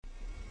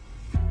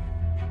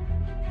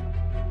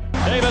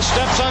Davis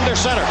steps under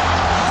center.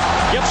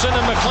 Gibson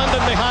and McClendon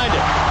behind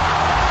it.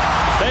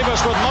 Davis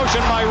with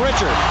motion by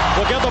Richard.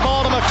 Will give the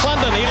ball to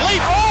McClendon. He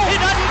leaps. Oh, he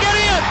doesn't get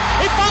in.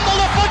 He fumbled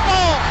the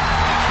football.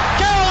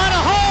 Carolina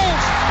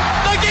holds.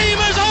 The game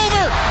is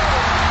over.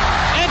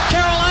 And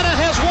Carolina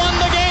has won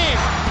the game.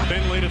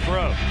 Finley to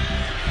throw.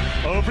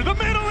 Over the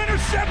middle,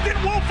 intercepted.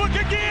 Woolfolk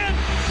again.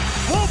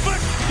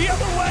 Woolfolk the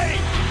other way.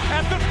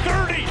 At the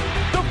 30,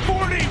 the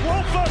 40.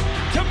 Woolfolk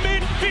to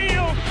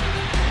midfield.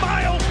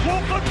 Miles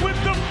Woolfolk with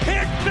the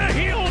pick. The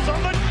Heels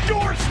on the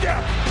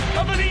doorstep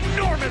of an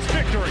enormous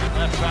victory.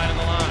 Left side of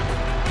the line.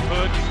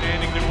 Hood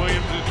standing to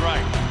Williams'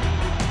 right.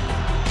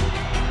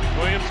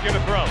 Williams gonna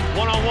throw.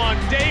 One-on-one.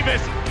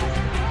 Davis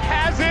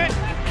has it.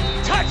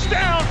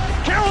 Touchdown.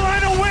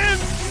 Carolina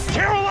wins.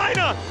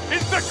 Carolina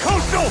is the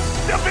Coastal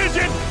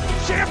Division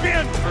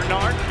champion.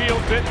 Bernard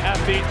fields it at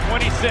the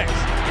 26.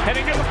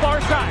 Heading to the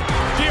far side.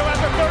 Gio at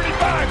the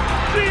 35.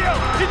 Gio,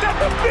 he's at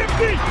the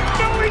 50.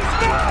 No, he's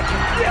not.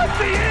 Yes,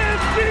 he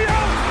is.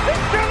 Gio is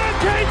going to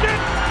take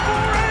it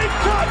for a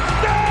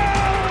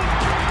touchdown.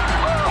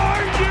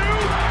 Are you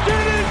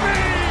kidding me?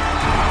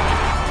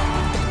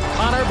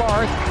 Connor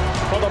Barth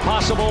for the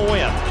possible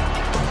win.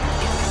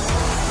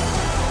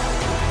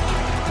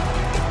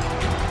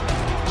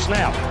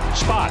 Snap,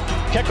 spot,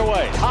 kick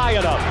away, high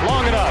enough,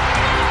 long enough.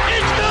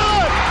 It's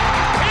good!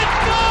 It's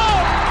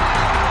good!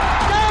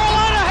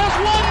 Carolina has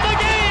won the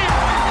game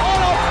on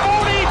a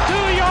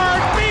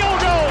 42-yard field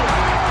goal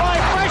by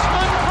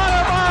freshman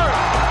Connor Barth.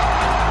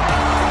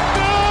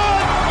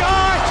 Good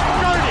gosh,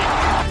 dirty!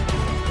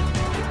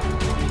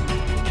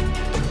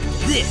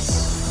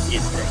 This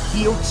is the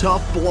Heel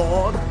Tough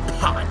Blog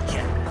Podcast.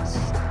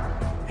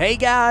 Hey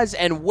guys,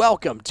 and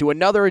welcome to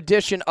another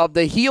edition of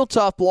the Heel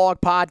Tough Blog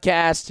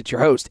Podcast. It's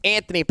your host,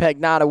 Anthony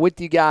Pagnotta, with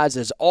you guys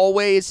as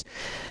always.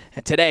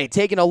 And today,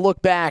 taking a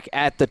look back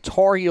at the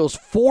Tar Heels'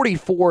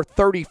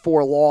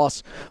 44-34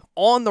 loss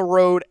on the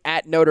road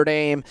at Notre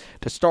Dame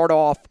to start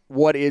off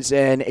what is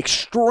an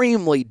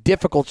extremely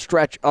difficult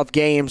stretch of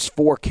games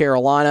for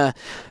Carolina.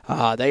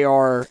 They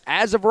are,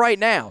 as of right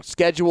now,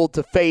 scheduled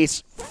to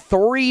face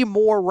 3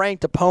 more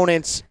ranked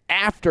opponents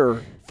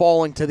after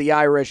falling to the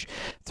Irish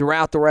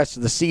throughout the rest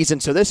of the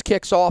season. So this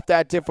kicks off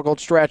that difficult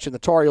stretch, and the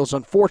Tar Heels,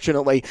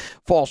 unfortunately,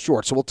 fall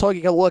short. So we'll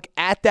take a look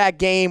at that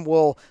game.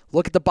 We'll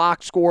look at the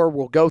box score.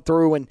 We'll go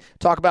through and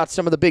talk about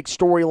some of the big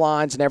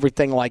storylines and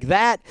everything like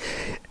that.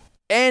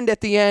 And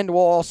at the end,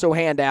 we'll also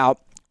hand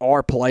out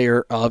our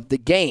player of the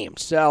game.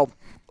 So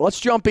let's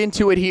jump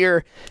into it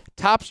here.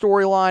 Top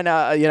storyline,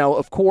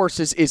 of course,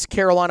 is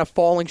Carolina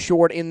falling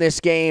short in this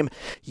game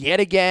yet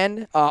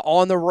again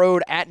on the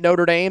road at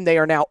Notre Dame. They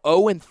are now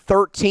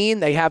 0-13.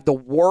 They have the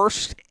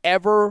worst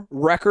ever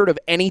record of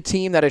any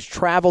team that has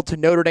traveled to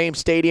Notre Dame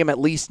Stadium at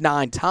least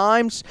 9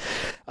 times.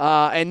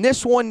 And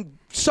this one,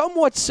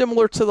 somewhat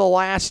similar to the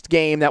last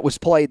game that was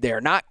played there.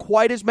 Not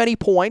quite as many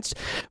points,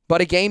 but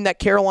a game that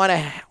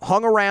Carolina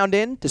hung around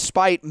in,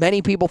 despite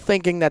many people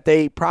thinking that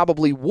they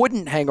probably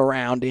wouldn't hang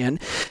around in.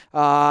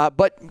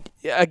 But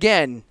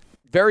again,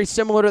 very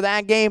similar to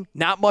that game,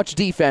 not much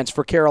defense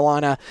for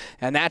Carolina,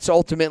 and that's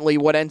ultimately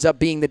what ends up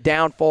being the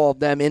downfall of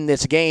them in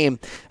this game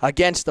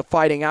against the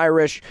Fighting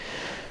Irish.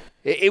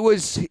 It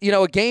was,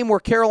 a game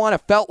where Carolina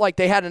felt like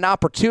they had an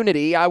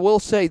opportunity. I will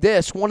say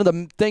this, one of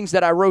the things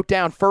that I wrote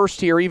down first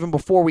here, even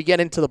before we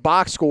get into the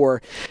box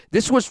score,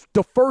 this was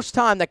the first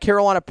time that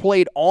Carolina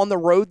played on the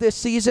road this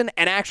season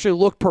and actually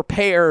looked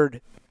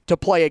prepared to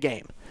play a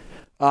game.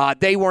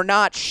 They were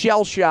not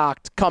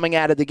shell-shocked coming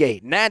out of the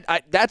gate. And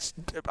that's,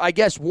 I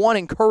guess, one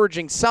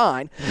encouraging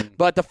sign.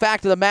 But the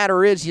fact of the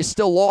matter is you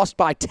still lost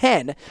by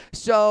 10.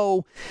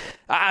 So,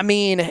 I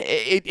mean,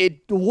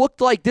 it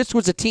looked like this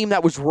was a team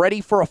that was ready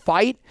for a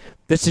fight.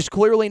 This is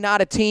clearly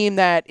not a team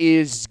that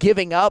is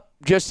giving up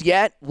just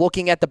yet,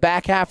 looking at the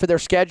back half of their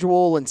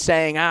schedule and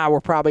saying,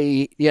 we're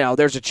probably,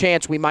 there's a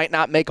chance we might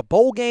not make a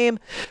bowl game.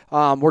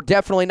 We're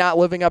definitely not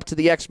living up to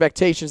the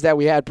expectations that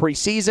we had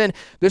preseason.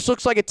 This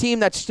looks like a team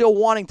that's still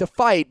wanting to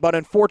fight, but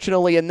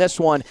unfortunately in this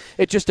one,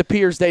 it just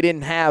appears they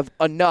didn't have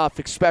enough,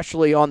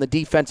 especially on the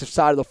defensive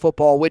side of the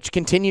football, which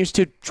continues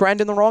to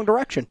trend in the wrong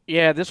direction.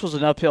 Yeah, this was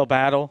an uphill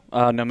battle,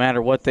 no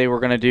matter what they were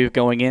going to do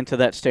going into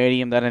that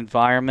stadium, that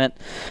environment.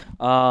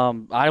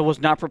 I was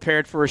not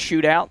prepared for a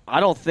shootout. I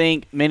don't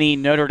think many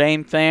Notre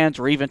Dame fans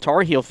or even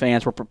Tar Heel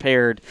fans were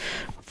prepared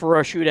for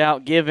a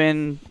shootout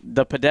given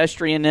the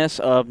pedestrianness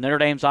of Notre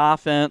Dame's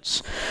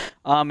offense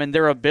and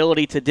their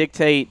ability to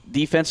dictate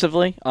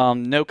defensively.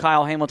 No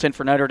Kyle Hamilton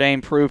for Notre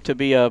Dame proved to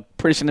be a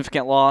pretty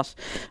significant loss.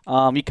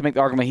 You can make the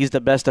argument he's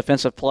the best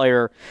defensive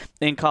player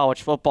in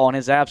college football, and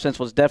his absence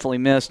was definitely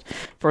missed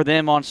for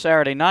them on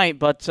Saturday night.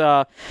 But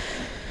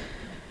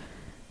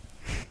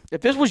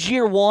if this was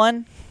year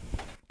one,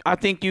 I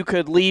think you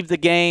could leave the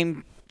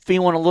game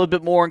feeling a little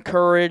bit more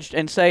encouraged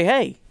and say,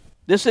 hey,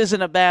 this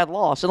isn't a bad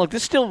loss. And look,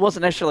 this still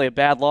wasn't necessarily a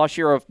bad loss.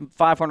 You're a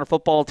 500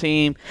 football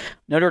team.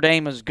 Notre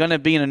Dame is going to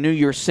be in a New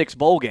Year's Six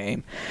bowl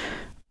game.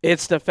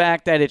 It's the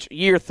fact that it's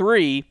year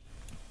 3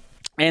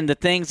 and the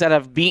things that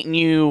have beaten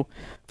you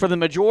for the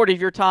majority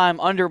of your time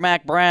under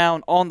Mac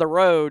Brown on the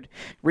road,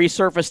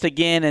 resurfaced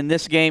again in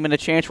this game, and a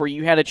chance where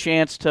you had a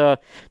chance to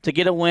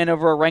get a win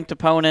over a ranked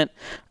opponent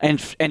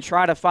and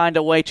try to find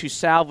a way to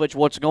salvage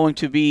what's going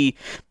to be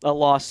a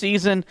lost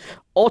season.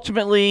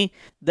 Ultimately,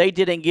 they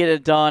didn't get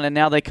it done, and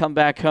now they come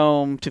back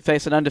home to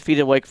face an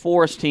undefeated Wake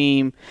Forest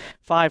team,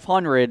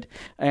 500,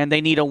 and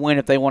they need a win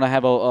if they want to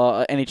have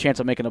any chance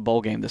of making a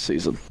bowl game this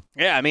season.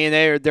 Yeah, I mean,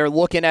 they're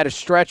looking at a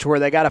stretch where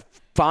they got to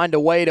find a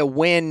way to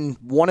win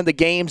one of the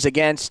games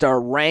against a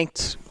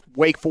ranked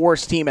Wake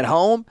Forest team at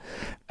home,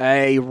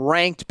 a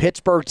ranked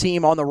Pittsburgh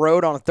team on the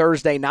road on a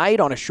Thursday night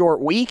on a short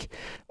week,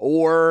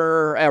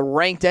 or a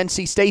ranked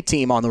NC State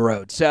team on the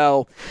road.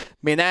 So, I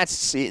mean,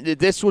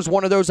 this was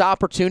one of those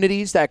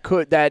opportunities that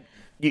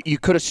you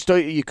could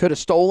have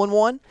stolen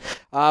one,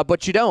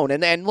 but you don't.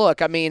 And then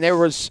look, I mean, there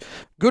was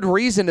good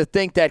reason to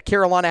think that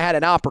Carolina had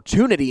an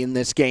opportunity in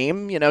this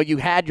game. You know, you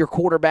had your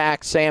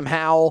quarterback Sam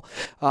Howell,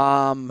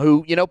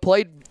 who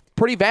played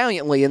pretty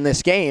valiantly in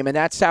this game, and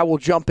that's how we'll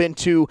jump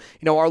into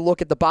our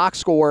look at the box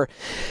score.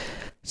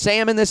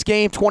 Sam in this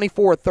game,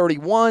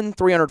 24-31,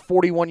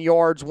 341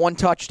 yards, 1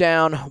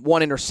 touchdown,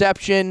 1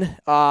 interception.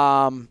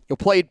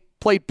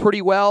 Played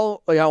pretty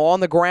well,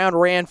 on the ground,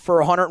 ran for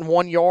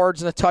 101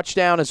 yards and a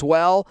touchdown as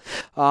well,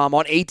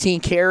 on 18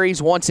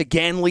 carries, once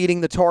again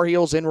leading the Tar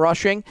Heels in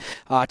rushing.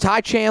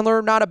 Ty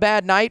Chandler, not a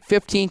bad night,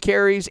 15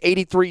 carries,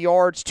 83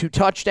 yards, 2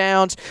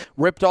 touchdowns,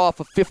 ripped off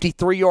a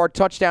 53-yard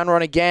touchdown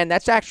run again.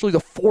 That's actually the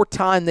 4th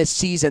time this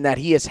season that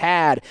he has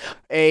had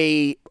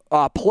a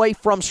play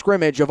from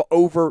scrimmage of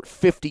over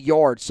 50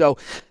 yards. So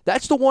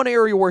that's the one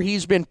area where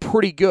he's been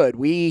pretty good.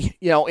 We,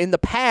 in the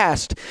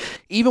past,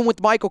 even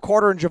with Michael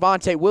Carter and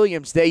Javonte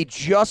Williams, they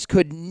just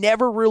could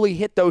never really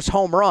hit those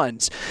home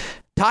runs.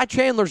 Ty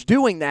Chandler's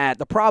doing that.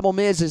 The problem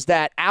is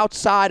that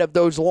outside of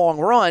those long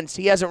runs,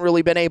 he hasn't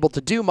really been able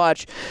to do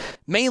much,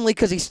 mainly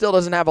because he still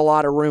doesn't have a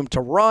lot of room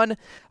to run.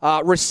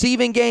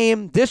 Receiving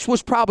game, this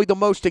was probably the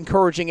most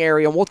encouraging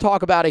area, and we'll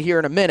talk about it here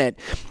in a minute.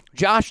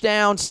 Josh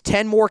Downs,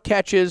 10 more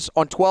catches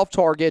on 12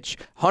 targets,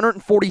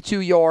 142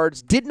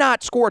 yards, did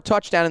not score a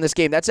touchdown in this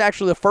game. That's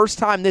actually the first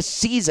time this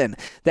season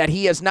that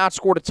he has not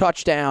scored a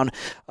touchdown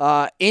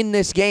in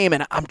this game.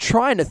 And I'm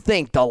trying to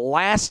think the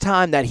last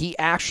time that he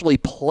actually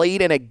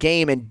played in a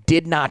game and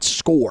did not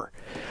score.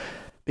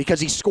 Because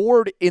he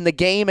scored in the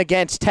game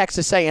against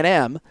Texas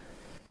A&M.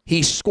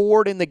 He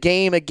scored in the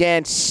game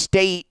against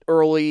State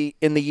early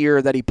in the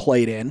year that he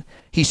played in.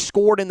 He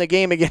scored in the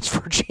game against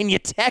Virginia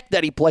Tech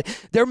that he played.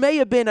 There may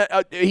have been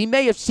he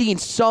may have seen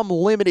some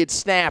limited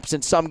snaps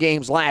in some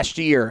games last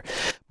year,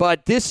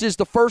 but this is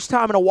the first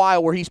time in a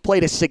while where he's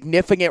played a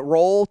significant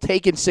role,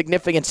 taken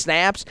significant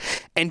snaps,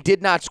 and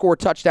did not score a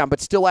touchdown, but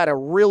still had a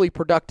really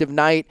productive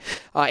night.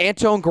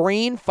 Antone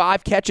Green,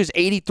 5 catches,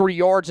 83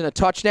 yards, and a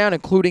touchdown,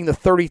 including the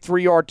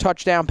 33-yard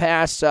touchdown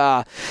pass.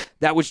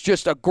 That was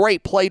just a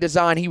great play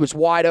design. He was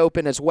wide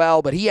open as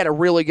well, but he had a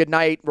really good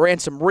night, ran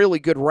some really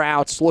good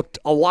routes, looked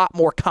a lot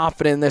more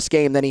confident in this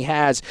game than he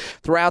has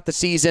throughout the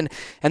season.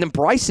 And then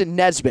Bryson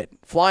Nesbitt,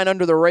 flying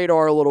under the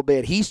radar a little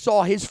bit. He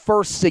saw his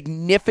first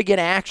significant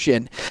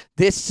action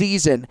this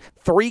season.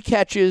 3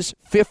 catches,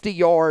 50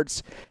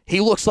 yards. He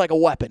looks like a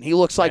weapon. He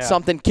looks like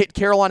something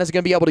Carolina's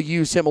going to be able to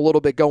use him a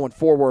little bit going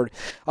forward,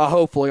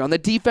 hopefully. On the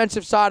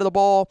defensive side of the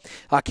ball,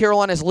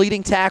 Carolina's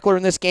leading tackler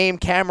in this game,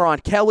 Cameron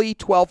Kelly,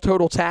 12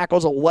 total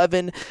tackles,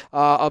 11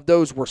 of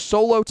those were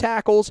solo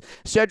tackles.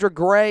 Cedric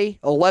Gray,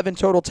 11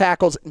 total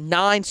tackles,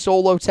 9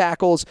 solo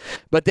tackles.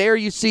 But there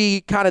you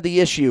see kind of the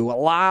issue. A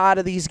lot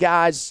of these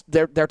guys,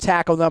 their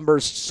tackle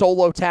numbers,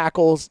 solo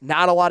tackles,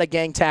 not a lot of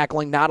gang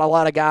tackling, not a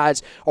lot of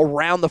guys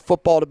around the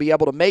football to be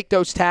able to make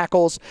those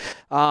tackles.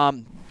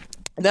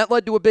 And that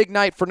led to a big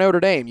night for Notre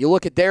Dame. You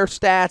look at their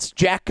stats,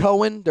 Jack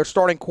Cohen, their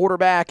starting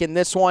quarterback in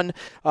this one,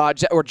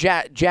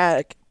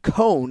 Jack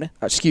Cohn,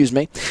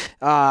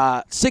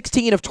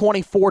 16 of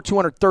 24,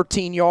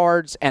 213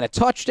 yards, and a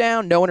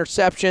touchdown, no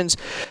interceptions.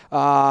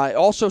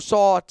 Also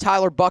saw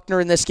Tyler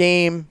Buckner in this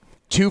game,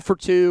 2 for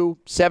 2,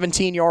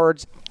 17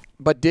 yards,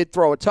 but did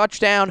throw a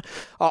touchdown.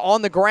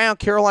 On the ground,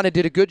 Carolina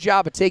did a good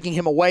job of taking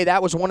him away.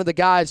 That was one of the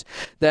guys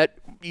that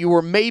you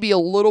were maybe a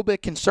little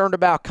bit concerned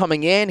about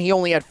coming in. He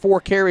only had 4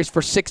 carries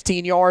for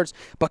 16 yards,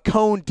 but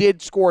Cohn did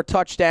score a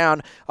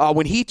touchdown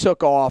when he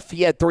took off.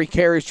 He had 3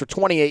 carries for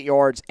 28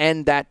 yards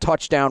and that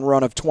touchdown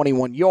run of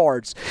 21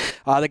 yards.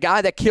 The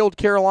guy that killed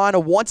Carolina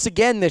once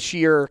again this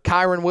year,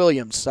 Kyron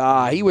Williams.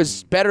 He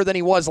was better than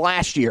he was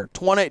last year.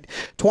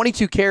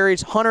 22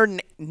 carries,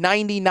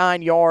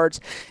 199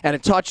 yards, and a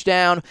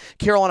touchdown.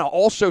 Carolina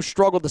also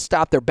struggled to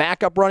stop their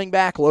backup running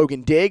back,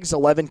 Logan Diggs,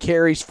 11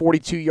 carries,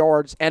 42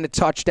 yards, and a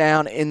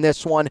touchdown. in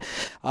this one.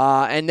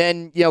 And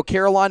then,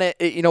 Carolina,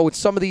 with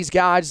some of these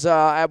guys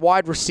at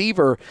wide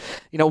receiver,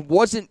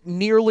 wasn't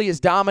nearly as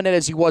dominant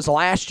as he was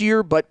last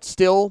year, but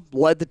still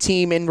led the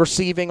team in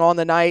receiving on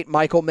the night.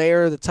 Michael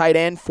Mayer, the tight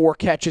end, 4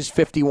 catches,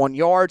 51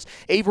 yards.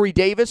 Avery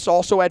Davis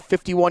also had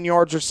 51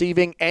 yards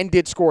receiving and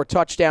did score a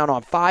touchdown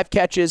on 5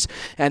 catches.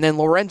 And then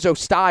Lorenzo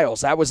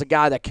Styles, that was a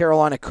guy that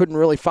Carolina couldn't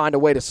really find a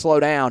way to slow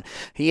down.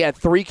 He had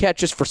 3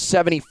 catches for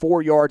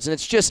 74 yards. And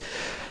it's just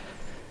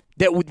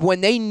that when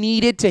they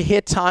needed to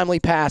hit timely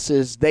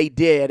passes, they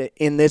did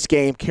in this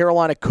game.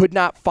 Carolina could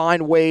not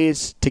find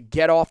ways to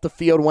get off the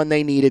field when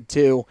they needed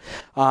to.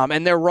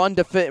 And their run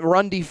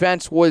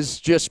defense was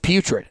just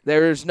putrid.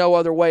 There's no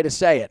other way to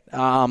say it.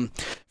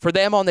 For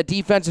them on the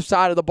defensive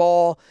side of the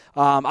ball,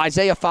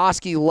 Isaiah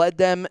Foskey led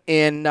them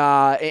in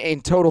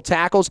total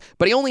tackles,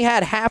 but he only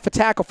had half a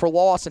tackle for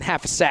loss and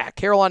half a sack.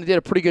 Carolina did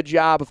a pretty good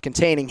job of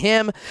containing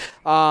him.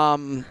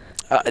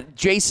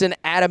 Jason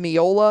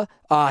Adamiola,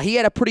 he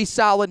had a pretty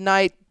solid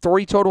night.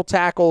 3 total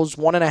tackles,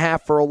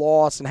 1.5 for a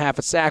loss and half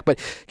a sack. But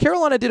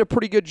Carolina did a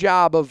pretty good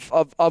job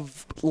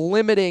of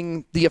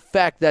limiting the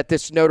effect that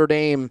this Notre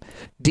Dame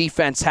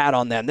defense had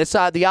on them.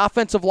 The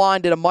offensive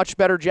line did a much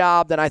better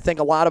job than I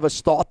think a lot of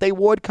us thought they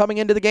would coming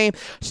into the game.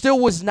 Still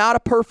was not a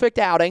perfect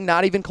outing,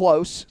 not even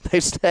close.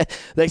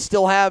 They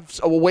still have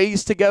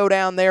ways to go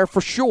down there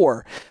for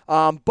sure.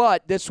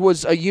 But this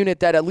was a unit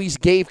that at least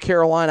gave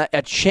Carolina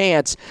a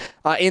chance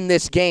in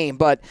this game.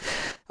 But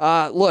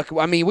look,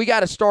 I mean, we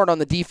got to start on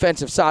the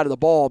defensive side of the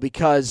ball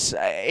because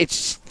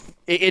it's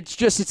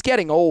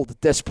getting old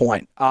at this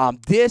point.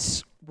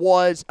 This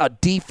was a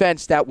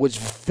defense that was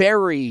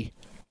very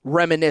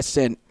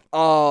reminiscent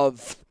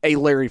of a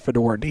Larry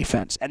Fedora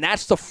defense. And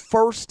that's the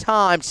first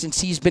time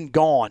since he's been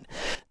gone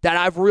that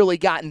I've really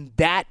gotten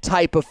that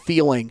type of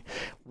feeling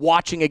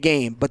watching a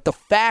game. But the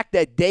fact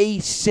that they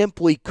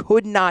simply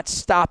could not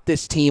stop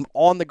this team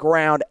on the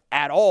ground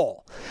at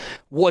all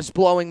was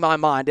blowing my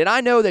mind. And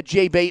I know that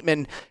Jay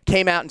Bateman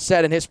came out and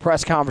said in his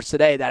press conference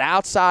today that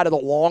outside of the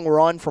long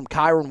run from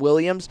Kyron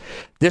Williams,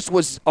 this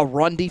was a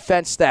run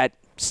defense that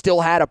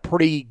still had a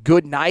pretty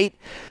good night.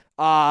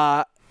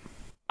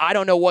 I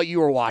don't know what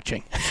you were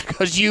watching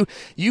because you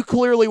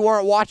clearly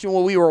weren't watching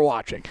what we were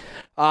watching.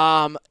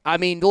 I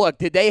mean, look,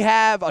 did they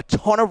have a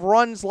ton of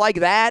runs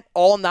like that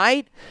all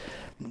night?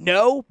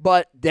 No,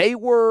 but they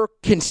were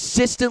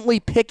consistently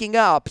picking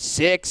up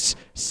 6,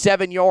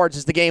 7 yards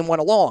as the game went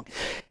along.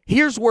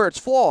 Here's where it's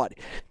flawed.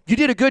 You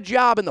did a good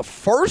job in the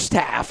first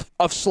half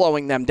of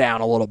slowing them down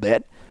a little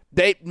bit.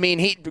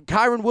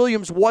 Kyron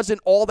Williams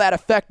wasn't all that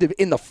effective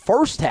in the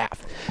first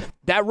half.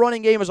 That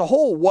running game as a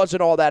whole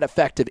wasn't all that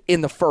effective in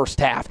the first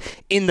half.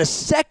 In the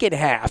second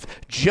half,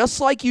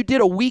 just like you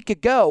did a week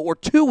ago or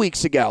 2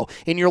 weeks ago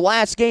in your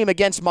last game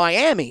against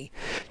Miami,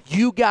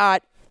 you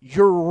got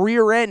your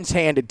rear ends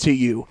handed to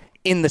you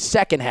in the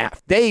second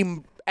half. They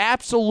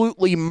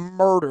absolutely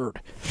murdered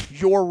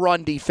your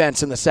run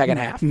defense in the second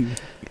half.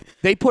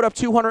 They put up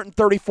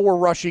 234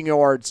 rushing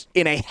yards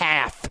in a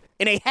half.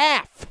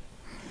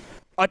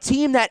 A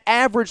team that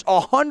averaged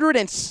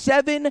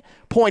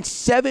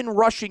 107.7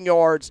 rushing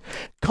yards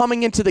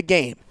coming into the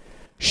game.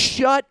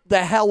 Shut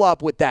the hell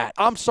up with that.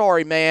 I'm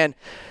sorry, man.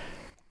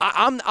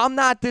 I'm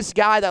not this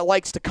guy that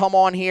likes to come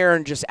on here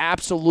and just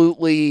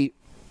absolutely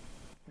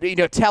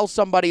tell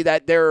somebody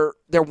that they're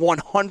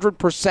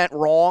 100%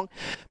 wrong.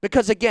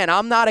 Because, again,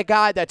 I'm not a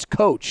guy that's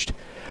coached.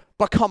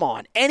 But come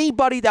on.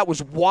 Anybody that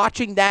was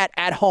watching that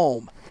at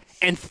home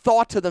and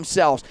thought to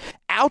themselves,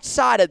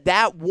 outside of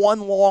that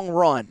one long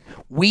run,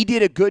 we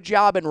did a good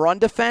job in run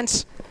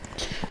defense,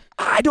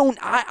 I don't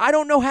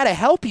know how to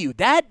help you.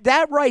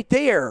 That right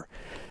there,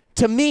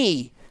 to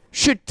me,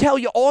 should tell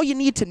you all you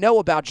need to know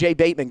about Jay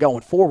Bateman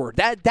going forward.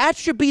 That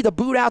should be the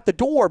boot out the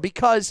door,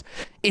 because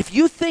if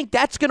you think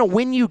that's going to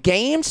win you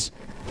games,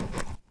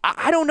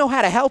 I don't know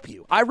how to help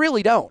you. I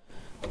really don't.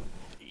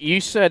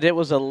 You said it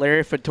was a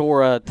Larry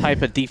Fedora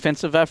type of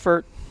defensive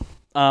effort.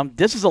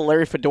 This is a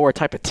Larry Fedora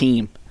type of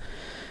team.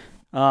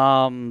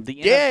 Somewhat.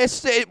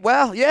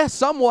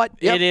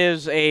 Yep. It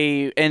is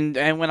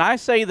and when I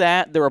say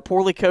that, they're a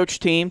poorly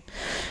coached team.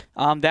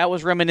 That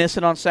was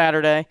reminiscent on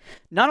Saturday.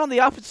 Not on the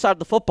offensive side of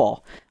the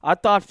football. I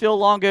thought Phil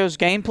Longo's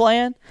game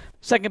plan,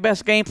 second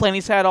best game plan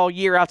he's had all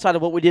year outside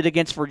of what we did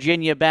against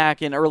Virginia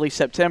back in early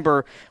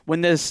September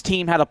when this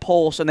team had a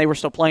pulse and they were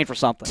still playing for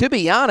something. To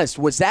be honest,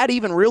 was that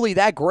even really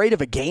that great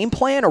of a game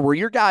plan, or were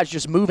your guys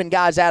just moving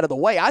guys out of the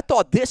way? I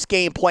thought this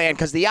game plan,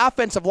 because the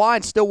offensive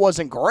line still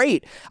wasn't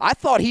great, I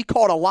thought he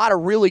called a lot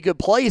of really good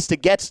plays to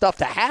get stuff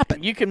to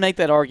happen. You can make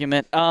that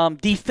argument.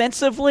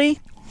 Defensively,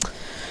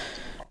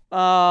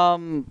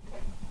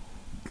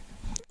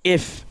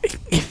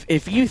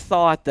 if you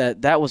thought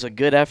that was a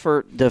good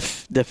effort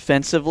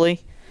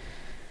defensively,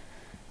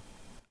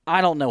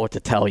 I don't know what to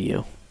tell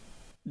you.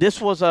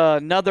 This was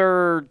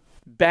another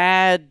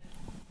bad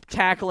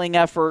tackling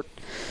effort.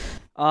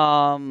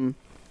 Were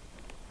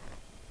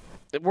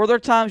there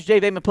times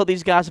Jay Bateman put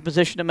these guys in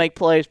position to make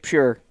plays?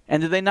 Sure.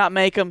 And did they not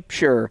make them?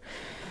 Sure.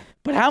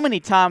 But how many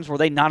times were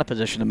they not in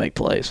position to make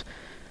plays?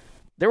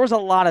 there was a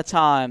lot of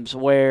times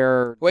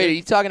where... Wait, are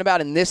you talking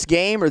about in this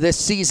game or this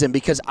season?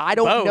 Because I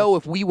don't know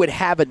if we would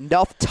have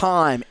enough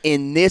time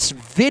in this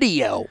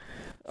video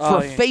for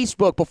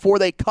Facebook before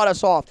they cut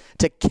us off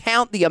to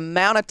count the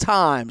amount of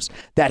times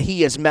that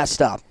he has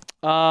messed up.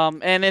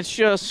 And it's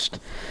just...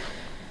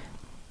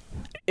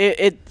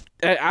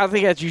 I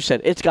think, as you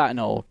said, it's gotten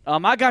old.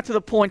 I got to the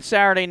point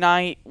Saturday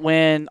night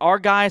when our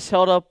guys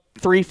held up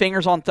 3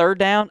 fingers on third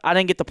down. I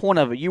didn't get the point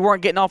of it. You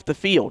weren't getting off the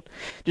field.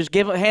 Just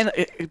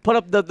put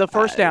up the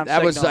first down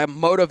That signal. was a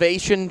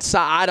motivation.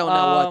 I don't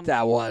know what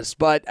that was.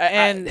 But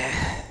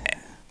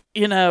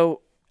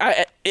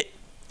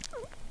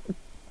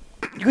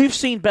we've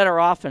seen better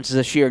offenses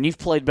this year, and you've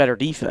played better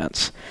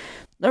defense.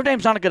 Notre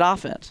Dame's not a good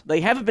offense. They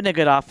haven't been a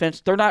good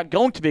offense. They're not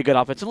going to be a good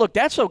offense. And look,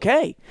 that's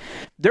okay.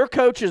 Their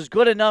coach is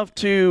good enough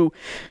to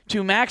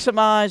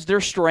maximize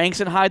their strengths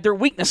and hide their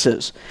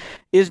weaknesses.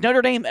 Is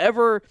Notre Dame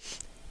ever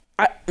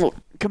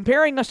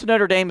comparing us to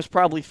Notre Dame is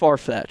probably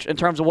far-fetched in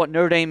terms of what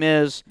Notre Dame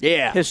is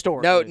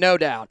historically. No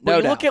doubt.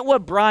 But look at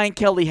what Brian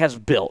Kelly has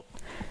built.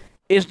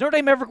 Is Notre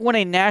Dame ever win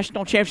a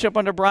national championship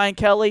under Brian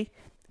Kelly?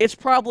 It's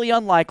probably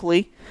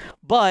unlikely.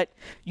 But,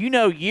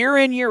 year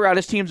in, year out,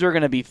 his teams are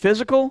going to be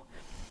physical.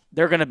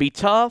 They're going to be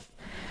tough,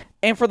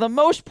 and for the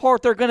most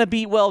part, they're going to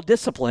be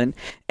well-disciplined,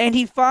 and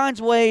he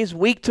finds ways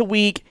week to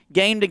week,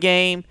 game to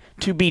game,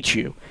 to beat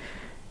you.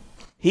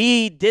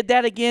 He did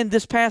that again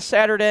this past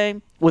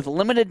Saturday with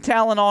limited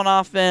talent on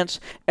offense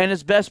and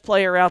his best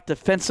player out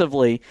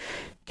defensively.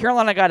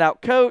 Carolina got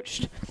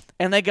out-coached,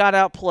 and they got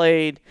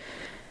outplayed,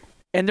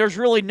 and there's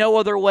really no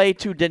other way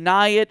to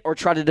deny it or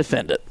try to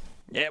defend it.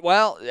 Yeah,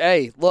 well,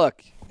 hey,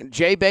 look.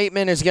 Jay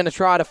Bateman is going to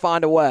try to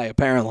find a way,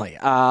 apparently.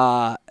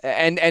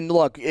 And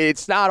look,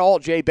 it's not all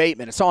Jay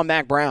Bateman. It's on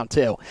Mack Brown,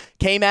 too.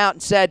 Came out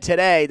and said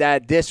today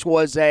that this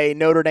was a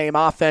Notre Dame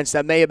offense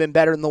that may have been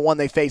better than the one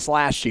they faced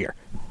last year.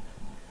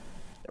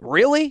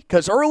 Really?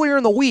 Because earlier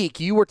in the week,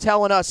 you were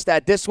telling us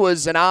that this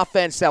was an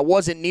offense that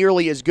wasn't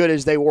nearly as good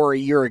as they were a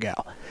year ago.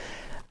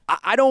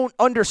 I don't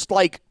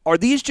understand. Are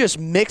these just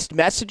mixed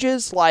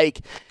messages?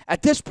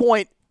 At this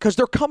point, because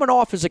they're coming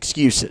off as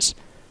excuses.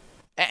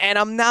 And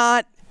I'm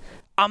not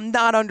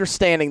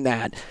understanding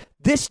that.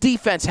 This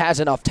defense has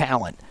enough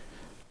talent.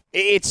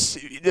 It's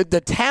the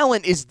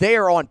talent is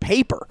there on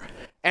paper.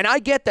 And I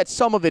get that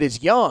some of it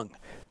is young.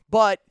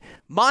 But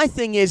my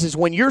thing is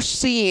when you're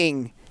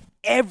seeing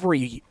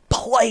every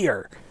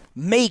player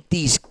make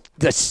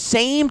the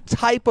same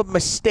type of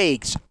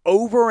mistakes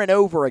over and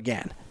over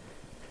again.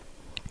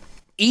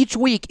 Each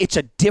week it's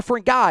a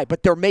different guy,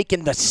 but they're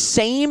making the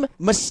same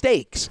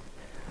mistakes.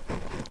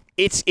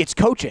 It's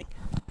coaching.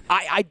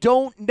 I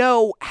don't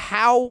know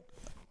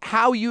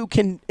how you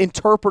can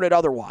interpret it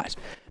otherwise,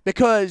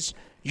 because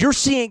you're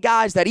seeing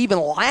guys that even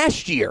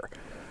last year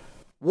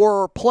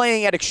were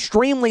playing at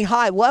extremely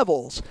high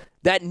levels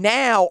that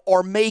now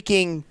are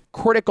making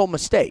critical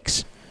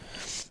mistakes,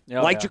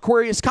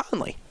 Jaquarius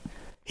Conley.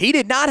 He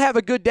did not have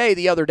a good day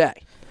the other day.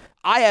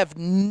 I have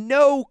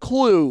no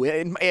clue.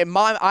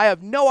 I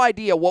have no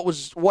idea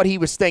what he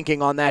was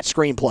thinking on that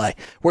screenplay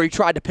where he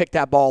tried to pick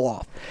that ball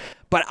off.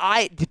 But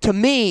to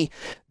me,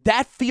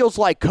 that feels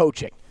like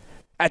coaching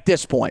at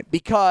this point,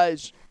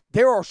 because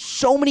there are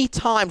so many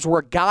times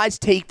where guys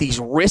take these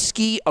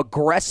risky,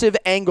 aggressive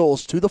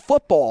angles to the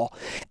football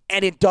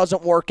and it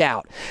doesn't work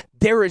out.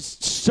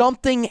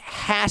 Something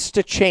has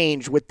to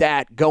change with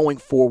that going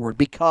forward,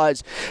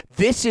 because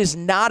this is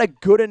not a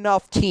good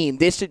enough team.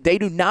 They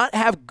do not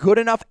have good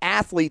enough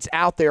athletes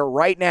out there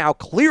right now,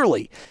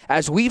 clearly,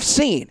 as we've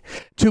seen,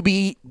 to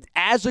be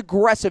as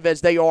aggressive as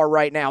they are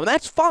right now. And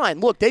that's fine.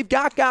 Look, they've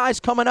got guys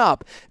coming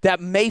up that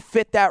may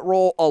fit that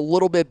role a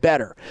little bit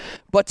better.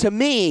 But to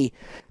me,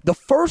 the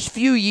first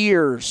few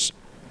years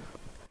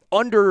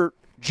under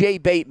Jay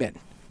Bateman,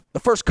 the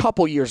first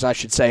couple years, I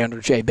should say, under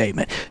Jay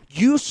Bateman,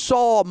 you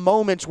saw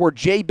moments where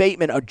Jay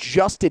Bateman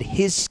adjusted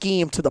his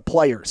scheme to the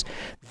players.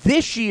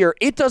 This year,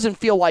 it doesn't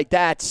feel like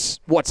that's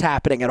what's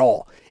happening at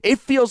all. It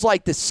feels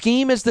like the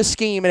scheme is the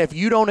scheme, and if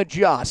you don't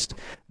adjust,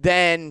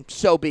 then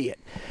so be it.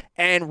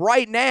 And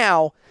right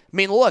now,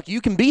 look, you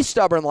can be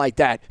stubborn like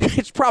that.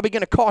 It's probably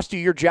going to cost you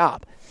your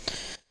job.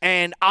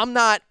 And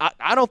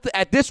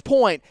at this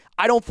point,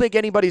 I don't think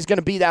anybody's going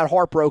to be that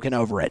heartbroken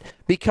over it,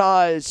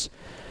 because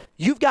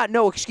you've got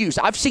no excuse.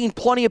 I've seen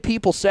plenty of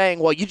people saying,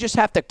 well, you just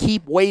have to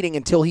keep waiting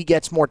until he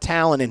gets more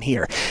talent in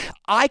here.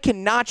 I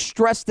cannot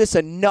stress this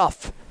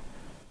enough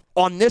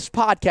on this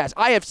podcast.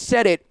 I have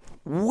said it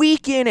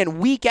week in and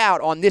week out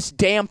on this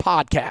damn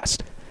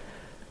podcast.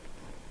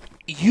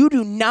 You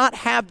do not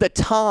have the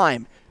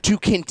time to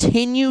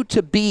continue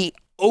to be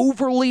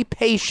overly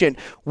patient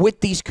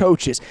with these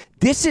coaches.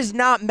 This is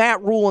not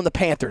Matt Rule and the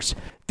Panthers.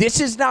 This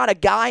is not a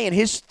guy in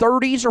his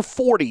 30s or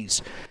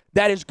 40s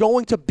that is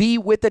going to be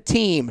with the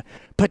team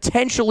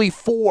potentially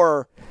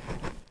for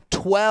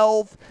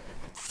 12,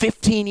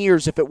 15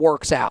 years if it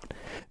works out.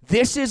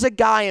 This is a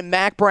guy in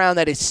Mack Brown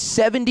that is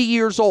 70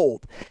 years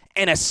old,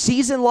 and a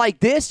season like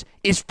this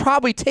is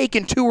probably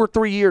taking 2 or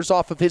 3 years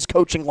off of his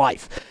coaching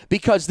life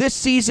because this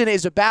season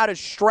is about as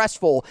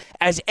stressful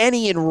as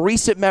any in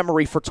recent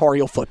memory for Tar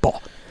Heel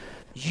football.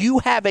 You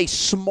have a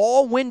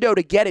small window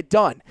to get it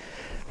done.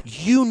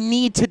 You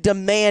need to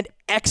demand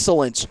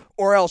excellence,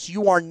 or else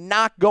you are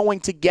not going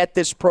to get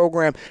this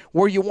program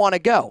where you want to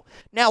go.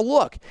 Now,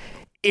 look,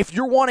 if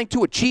you're wanting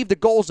to achieve the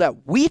goals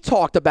that we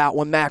talked about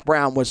when Mack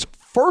Brown was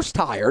first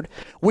hired,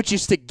 which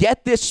is to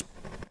get this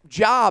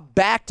job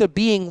back to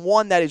being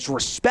one that is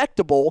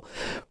respectable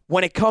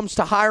when it comes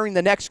to hiring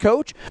the next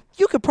coach,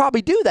 you could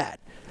probably do that.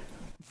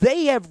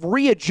 They have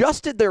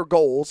readjusted their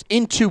goals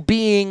into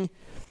being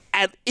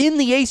in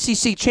the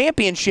ACC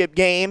championship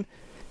game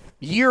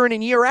year in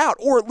and year out,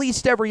 or at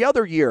least every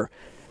other year.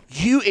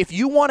 If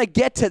you want to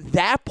get to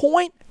that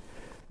point,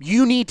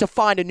 you need to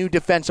find a new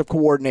defensive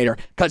coordinator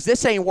because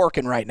this ain't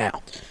working right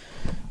now.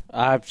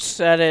 I've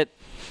said it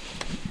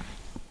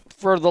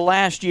for the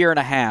last year and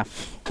a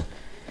half.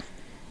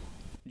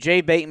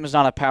 Jay Bateman's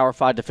not a Power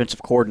 5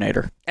 defensive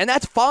coordinator. And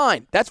that's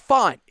fine. That's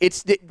fine.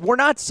 We're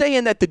not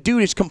saying that the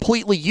dude is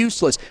completely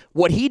useless.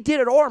 What he did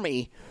at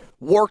Army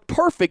worked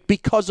perfect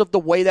because of the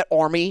way that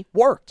Army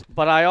worked.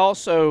 But I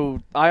also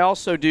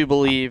do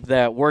believe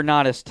that we're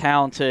not as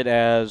talented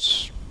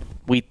as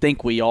we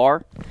think we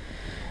are,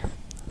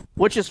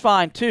 which is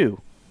fine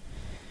too.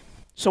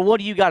 So what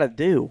do you got to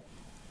do?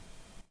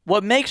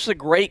 What makes the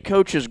great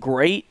coaches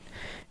great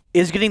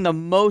is getting the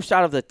most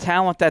out of the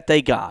talent that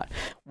they got,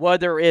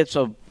 whether it's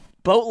a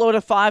boatload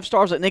of 5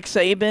 stars like Nick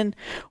Saban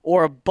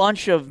or a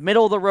bunch of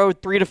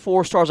middle-of-the-road 3 to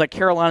 4 stars like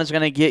Carolina's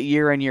going to get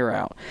year in, year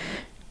out.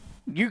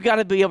 You got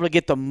to be able to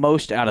get the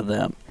most out of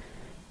them,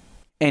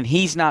 and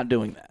he's not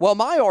doing that. Well,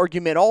 my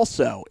argument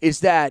also is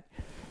that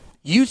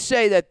you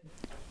say that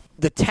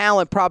the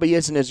talent probably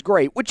isn't as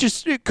great, which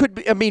is, it could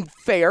be, I mean,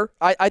 fair.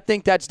 I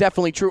think that's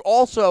definitely true.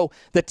 Also,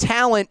 the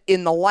talent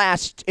in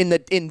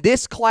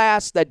this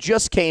class that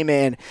just came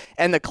in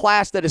and the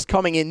class that is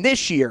coming in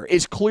this year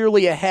is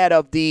clearly ahead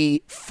of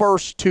the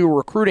first 2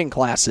 recruiting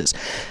classes.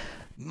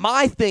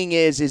 My thing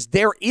is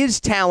there is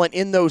talent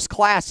in those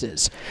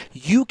classes.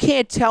 You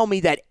can't tell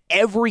me that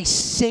every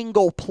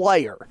single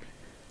player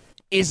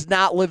is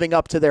not living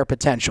up to their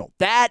potential.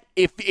 That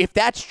if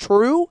that's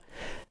true,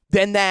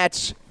 then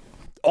that's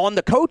on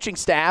the coaching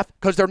staff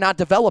because they're not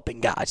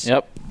developing guys.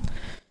 Yep.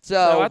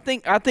 So I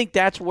think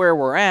that's where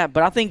we're at,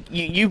 but I think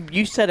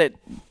you said it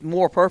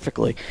more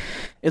perfectly.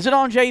 Is it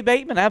on Jay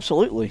Bateman?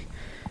 Absolutely.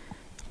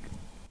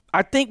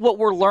 I think what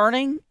we're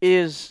learning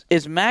is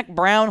Mack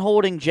Brown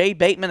holding Jay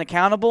Bateman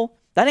accountable?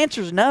 That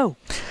answer is no.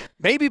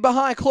 Maybe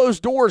behind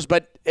closed doors,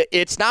 but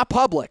it's not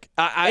public.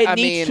 It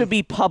needs to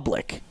be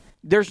public.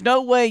 There's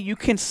no way you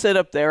can sit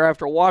up there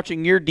after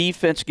watching your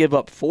defense give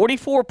up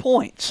 44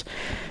 points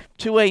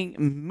to a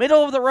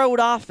middle-of-the-road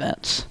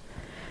offense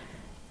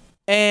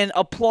and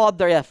applaud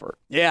their effort.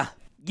 Yeah.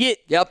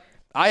 Yep.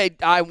 I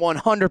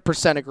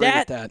 100% agree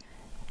with that.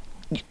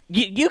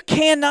 You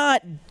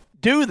cannot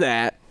do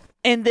that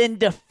and then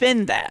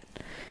defend that.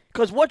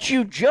 Because what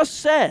you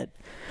just said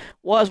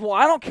was, well,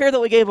 I don't care that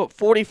we gave up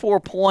 44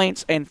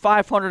 points and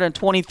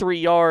 523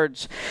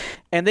 yards,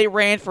 and they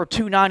ran for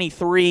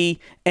 293,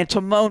 and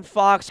Timon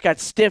Fox got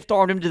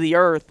stiff-armed him to the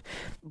earth,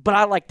 but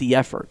I like the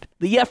effort.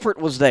 The effort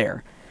was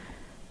there.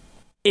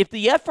 If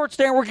the effort's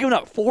there and we're giving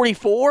up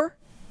 44,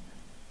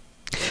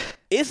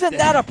 isn't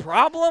that a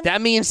problem?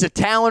 That means the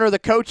talent or the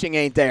coaching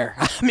ain't there.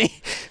 I mean,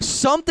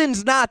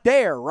 something's not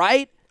there,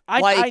 right?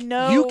 I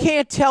know. You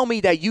can't tell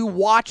me that you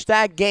watched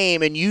that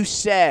game and you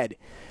said,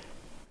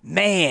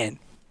 man,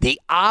 the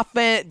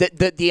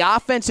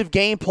offensive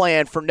game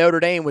plan for Notre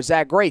Dame was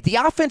that great. The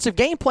offensive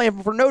game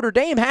plan for Notre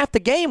Dame, half the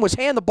game was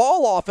hand the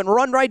ball off and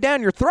run right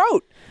down your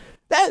throat.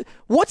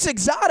 What's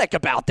exotic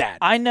about that?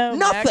 I know.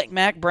 Nothing.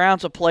 Mack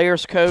Brown's a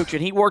player's coach,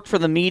 and he worked for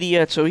the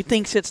media, so he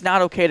thinks it's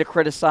not okay to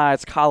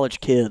criticize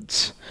college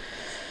kids.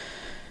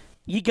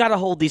 You got to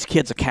hold these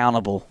kids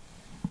accountable.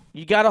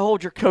 You got to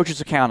hold your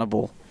coaches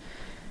accountable.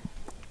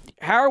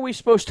 How are we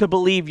supposed to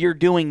believe you're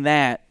doing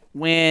that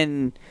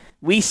when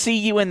we see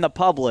you in the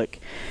public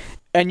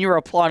and you're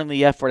applauding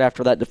the effort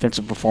after that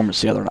defensive performance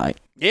the other night?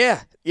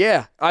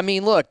 Yeah. I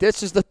mean, look,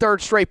 this is the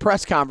 3rd straight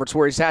press conference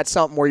where he's had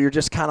something where you're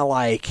just kind of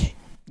like,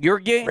 you're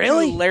getting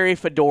really? to Larry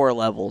Fedora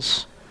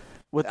levels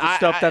with the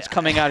stuff that's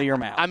coming out of your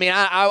mouth. I mean,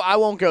 I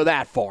won't go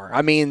that far.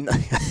 I mean,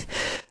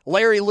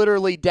 Larry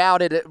literally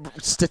doubted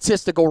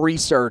statistical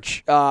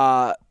research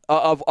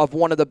of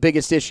one of the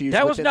biggest issues.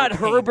 That was not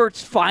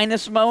Herbert's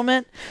finest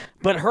moment,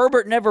 but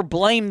Herbert never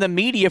blamed the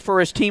media for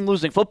his team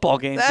losing football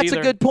games. That's either.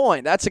 a good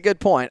point.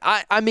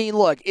 I mean,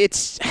 look,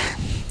 it's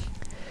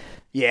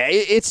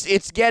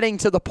getting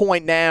to the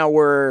point now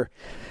where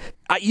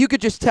you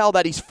could just tell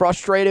that he's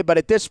frustrated, but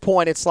at this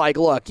point it's like,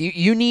 look,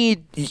 you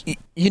need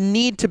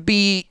to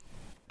be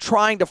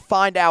trying to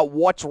find out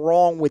what's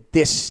wrong with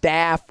this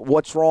staff,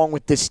 what's wrong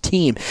with this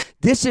team.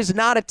 This is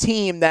not a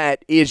team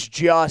that is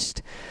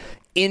just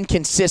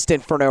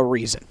inconsistent for no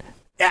reason.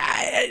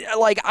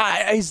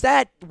 Is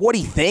that what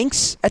he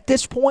thinks at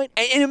this point?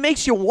 And it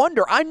makes you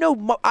wonder. I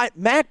know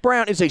Mack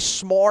Brown is a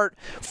smart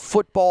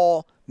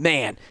football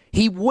man.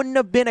 He wouldn't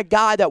have been a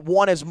guy that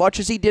won as much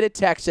as he did at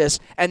Texas,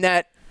 and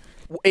that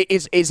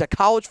is a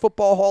college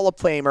football Hall of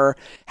Famer,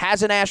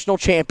 has a national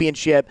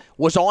championship,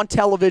 was on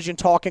television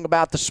talking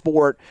about the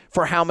sport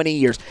for how many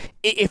years.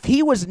 If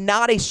he was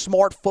not a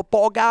smart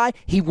football guy,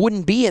 he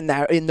wouldn't be in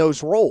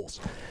those roles.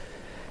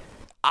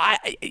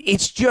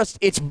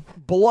 It's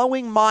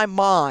blowing my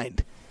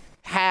mind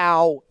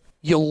how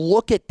you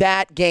look at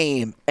that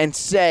game and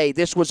say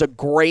this was a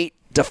great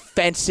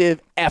defensive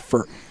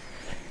effort.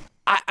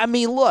 I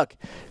mean, look,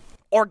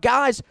 are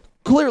guys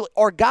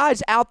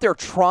out there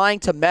trying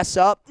to mess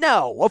up?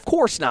 No, of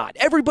course not.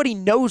 Everybody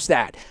knows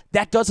that.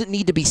 That doesn't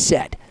need to be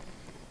said.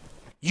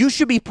 You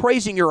should be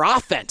praising your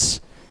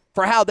offense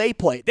for how they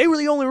played. They were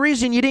the only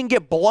reason you didn't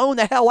get blown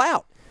the hell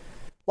out.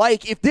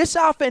 Like, if this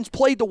offense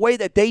played the way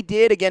that they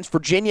did against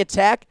Virginia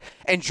Tech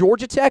and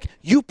Georgia Tech,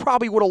 you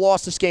probably would have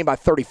lost this game by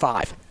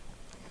 35.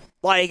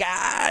 Like,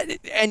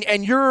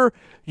 and you're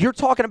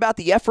talking about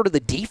the effort of the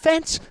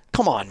defense?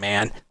 Come on,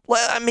 man.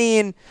 I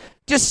mean,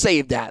 just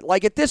save that.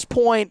 Like, at this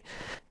point,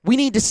 we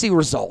need to see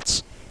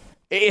results.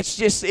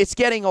 It's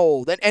getting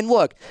old. And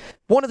look,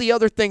 one of the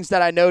other things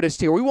that I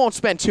noticed here, we won't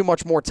spend too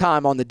much more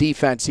time on the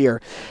defense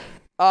here.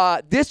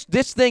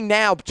 This thing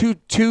now,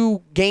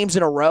 two games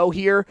in a row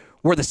here,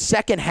 where the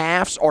second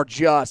halves are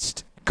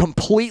just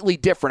completely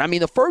different. I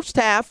mean, the first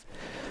half,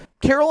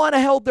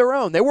 Carolina held their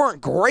own. They weren't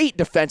great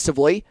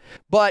defensively,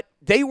 but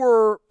they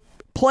were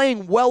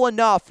playing well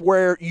enough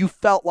where you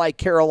felt like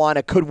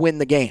Carolina could win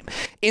the game.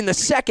 In the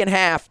second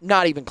half,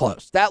 not even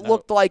close. That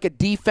looked like a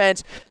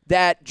defense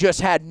that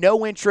just had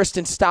no interest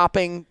in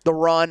stopping the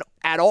run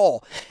at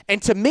all.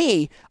 And to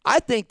me, I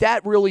think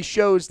that really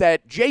shows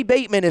that Jay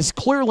Bateman is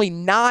clearly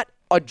not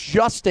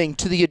adjusting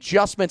to the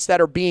adjustments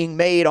that are being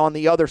made on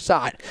the other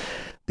side.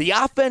 The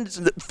offense,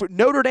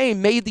 Notre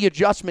Dame made the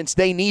adjustments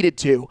they needed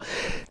to.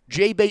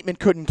 Jay Bateman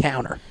couldn't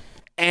counter.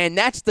 And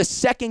that's the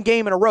second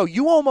game in a row.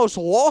 You almost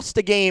lost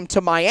a game to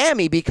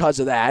Miami because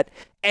of that,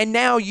 and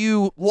now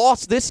you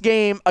lost this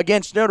game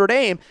against Notre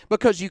Dame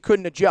because you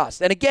couldn't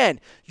adjust. And again,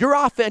 your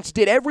offense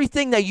did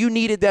everything that you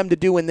needed them to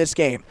do in this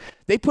game.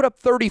 They put up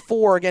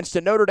 34 against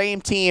a Notre Dame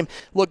team.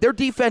 Look, their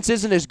defense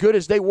isn't as good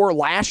as they were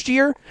last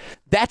year.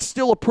 That's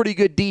still a pretty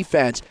good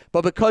defense.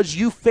 But because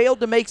you failed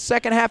to make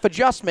second-half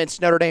adjustments,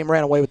 Notre Dame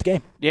ran away with the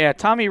game. Yeah,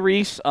 Tommy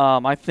Rees,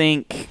 I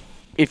think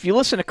if you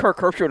listen to Kirk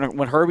Herbstreit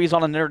when Herbie's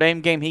on a Notre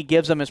Dame game, he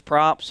gives them his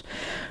props.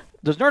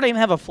 Does Notre Dame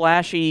have a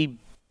flashy,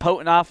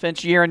 potent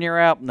offense year in, year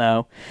out?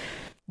 No.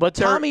 But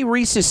Tommy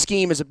Rees's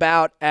scheme is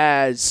about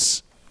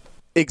as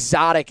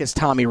exotic as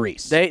Tommy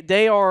Rees.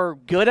 They are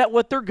good at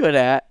what they're good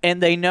at,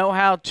 and they know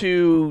how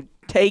to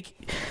take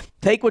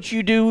what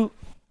you do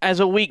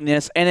as a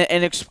weakness and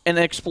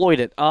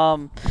exploit it.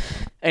 And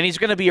he's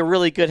going to be a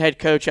really good head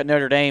coach at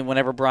Notre Dame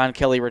whenever Brian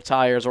Kelly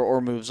retires or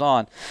moves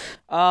on.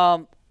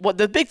 What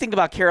the big thing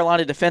about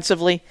Carolina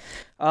defensively,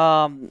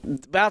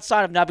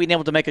 outside of not being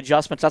able to make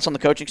adjustments, that's on the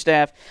coaching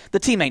staff, the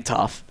team ain't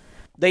tough.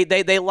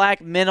 They lack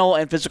mental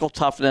and physical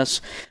toughness.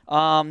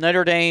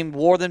 Notre Dame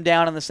wore them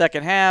down in the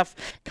second half.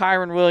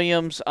 Kyron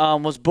Williams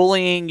was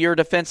bullying your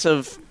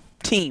defensive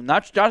team,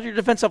 not your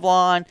defensive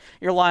line,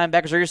 your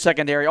linebackers, or your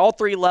secondary. All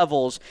three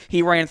levels,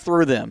 he ran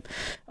through them.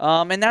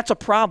 And that's a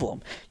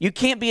problem. You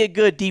can't be a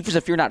good defense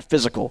if you're not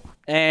physical.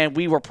 And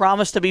we were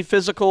promised to be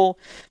physical.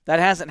 That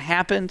hasn't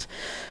happened.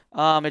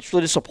 It's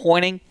really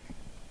disappointing.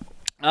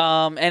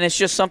 And it's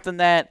just something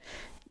that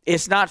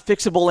it's not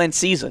fixable in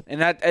season.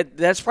 And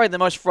that's probably the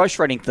most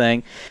frustrating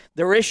thing.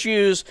 There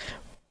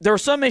are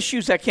some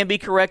issues that can be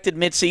corrected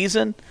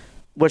mid-season,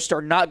 which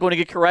they're not going to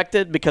get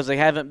corrected because they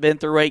haven't been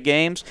through 8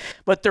 games.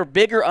 But their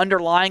bigger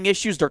underlying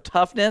issues, their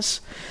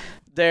toughness,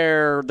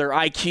 their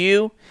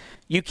IQ,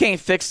 you can't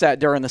fix that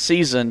during the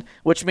season,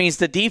 which means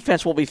the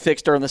defense will be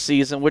fixed during the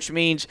season, which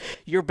means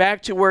you're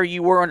back to where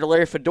you were under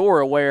Larry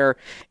Fedora, where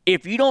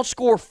if you don't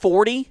score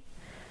 40,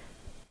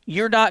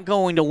 you're not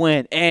going to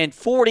win. And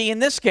 40 in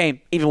this game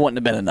even wouldn't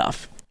have been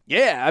enough.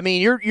 Yeah, I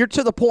mean, you're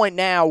to the point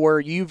now where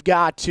you've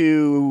got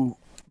to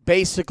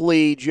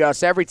basically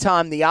just every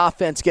time the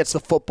offense gets the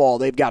football,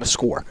 they've got to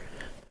score.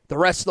 The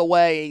rest of the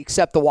way,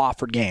 except the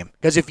Wofford game.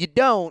 Because if you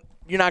don't,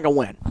 you're not going to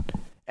win.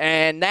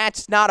 And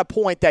that's not a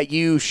point that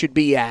you should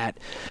be at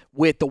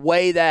with the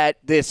way that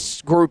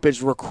this group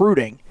is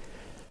recruiting.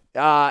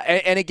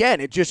 And again,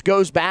 it just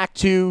goes back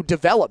to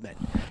development.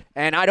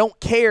 And I don't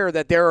care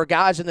that there are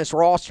guys in this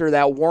roster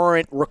that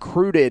weren't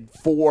recruited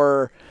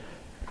for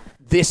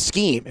this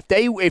scheme.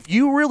 If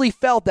you really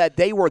felt that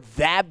they were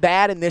that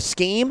bad in this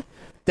scheme,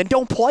 then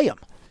don't play them.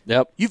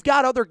 Yep. You've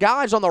got other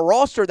guys on the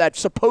roster that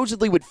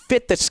supposedly would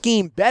fit the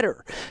scheme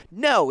better.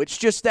 No, it's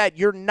just that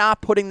you're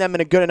not putting them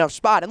in a good enough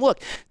spot. And look,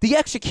 the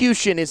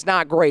execution is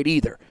not great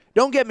either.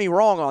 Don't get me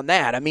wrong on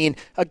that. I mean,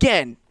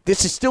 again,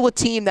 this is still a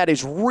team that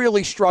is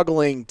really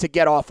struggling to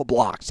get off of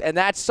blocks, and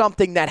that's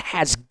something that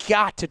has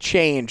got to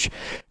change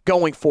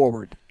going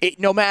forward.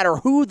 No matter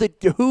who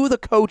the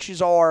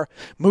coaches are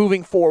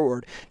moving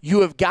forward,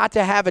 you have got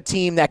to have a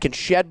team that can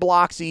shed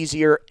blocks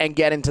easier and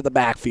get into the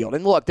backfield.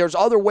 And look, there's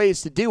other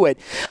ways to do it.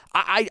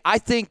 I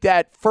think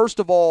that, first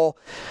of all,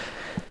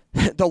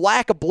 the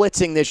lack of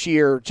blitzing this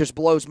year just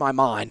blows my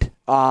mind.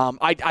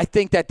 I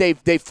think that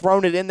they've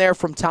thrown it in there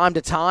from time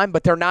to time,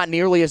 but they're not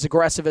nearly as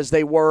aggressive as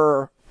they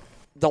were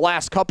the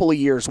last couple of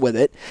years with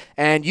it.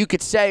 And you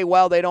could say,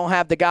 well, they don't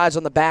have the guys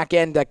on the back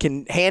end that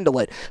can handle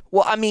it.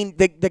 Well, I mean,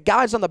 the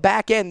guys on the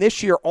back end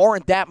this year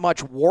aren't that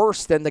much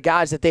worse than the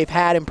guys that they've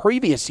had in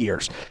previous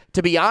years,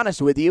 to be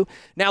honest with you.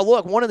 Now,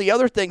 look, one of the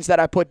other things that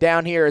I put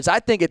down here is I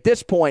think at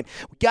this point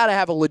we got to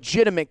have a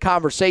legitimate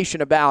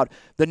conversation about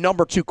the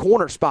number 2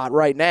 corner spot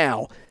right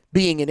now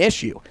being an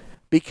issue,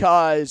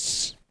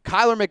 because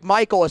Kyler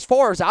McMichael, as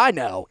far as I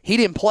know, he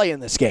didn't play in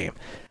this game.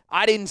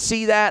 I didn't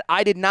see that.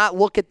 I did not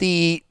look at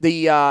the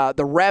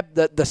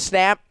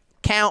snap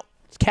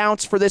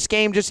counts for this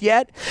game just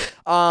yet.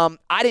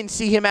 I didn't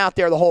see him out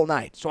there the whole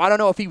night. So I don't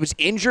know if he was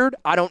injured.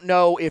 I don't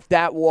know if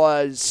that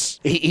was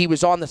he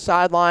was on the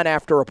sideline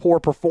after a poor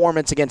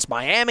performance against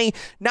Miami.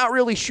 Not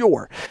really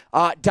sure.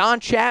 Don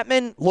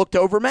Chapman looked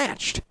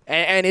overmatched,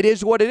 and it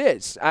is what it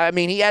is. I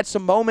mean, he had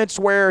some moments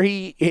where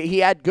he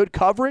had good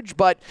coverage,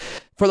 but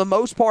for the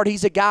most part,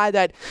 he's a guy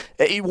that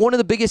one of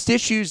the biggest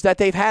issues that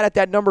they've had at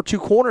that number 2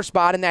 corner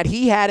spot, and that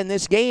he had in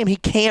this game, he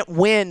can't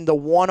win the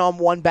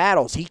one-on-one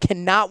battles. He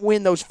cannot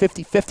win those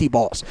 50-50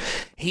 balls.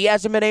 He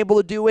hasn't been able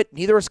to do it.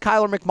 Neither has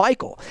Kyler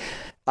McMichael.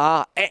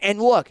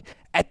 And look,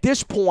 at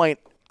this point,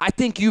 I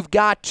think you've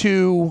got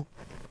to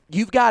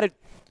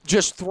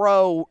just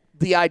throw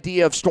the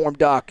idea of Storm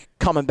Duck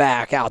coming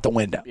back out the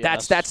window.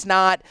 Yes. That's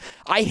not.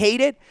 I hate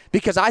it,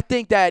 because I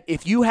think that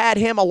if you had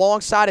him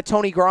alongside of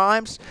Tony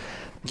Grimes,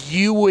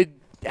 you would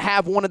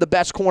have one of the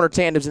best corner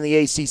tandems in the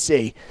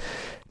ACC.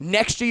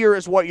 Next year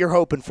is what you're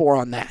hoping for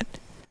on that.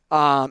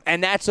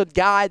 And that's a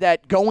guy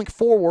that going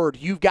forward,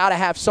 you've got to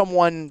have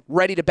someone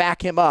ready to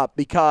back him up,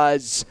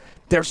 because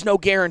there's no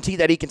guarantee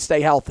that he can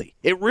stay healthy.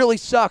 It really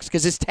sucks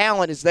because his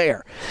talent is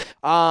there.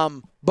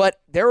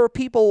 But there are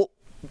people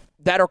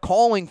that are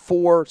calling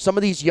for some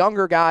of these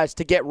younger guys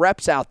to get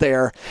reps out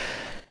there.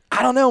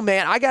 I don't know,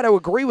 man. I got to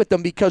agree with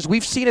them, because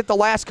we've seen it the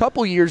last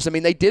couple of years. I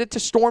mean, they did it to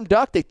Storm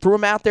Duck. They threw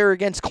him out there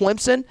against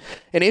Clemson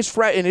in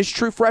his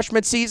true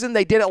freshman season.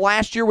 They did it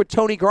last year with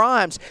Tony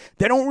Grimes.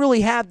 They don't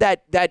really have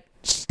that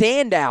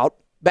standout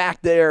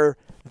back there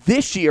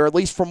this year, at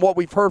least from what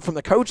we've heard from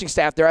the coaching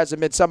staff. There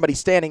hasn't been somebody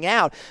standing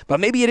out. But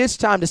maybe it is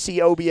time to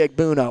see Obi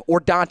Egbuna or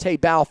Dante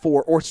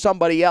Balfour or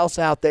somebody else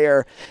out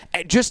there,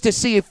 just to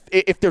see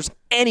if there's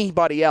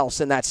anybody else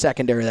in that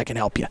secondary that can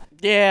help you.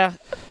 Yeah.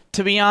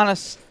 To be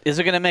honest, is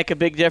it going to make a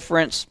big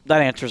difference?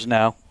 That answer is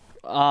no.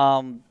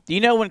 Do you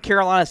know when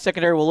Carolina's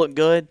secondary will look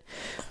good?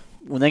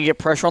 When they get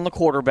pressure on the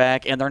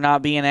quarterback and they're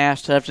not being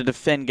asked to have to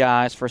defend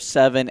guys for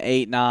 7,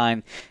 8,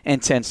 9,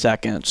 and 10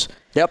 seconds.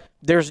 Yep.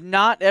 There's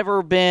not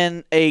ever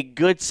been a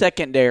good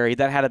secondary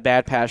that had a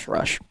bad pass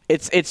rush.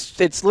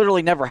 It's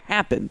literally never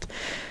happened.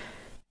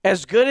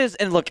 As good as –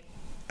 and look,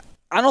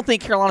 I don't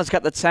think Carolina's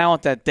got the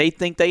talent that they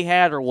think they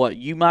had, or what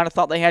you might have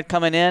thought they had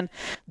coming in.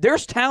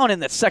 There's talent in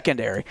the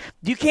secondary.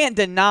 You can't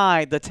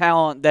deny the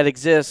talent that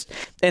exists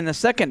in the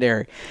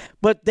secondary.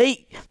 But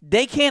they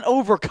can't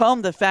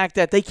overcome the fact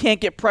that they can't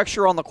get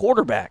pressure on the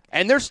quarterback.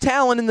 And there's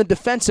talent in the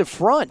defensive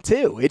front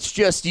too. It's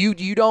just you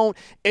don't.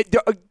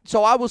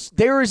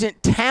 There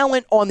isn't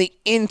talent on the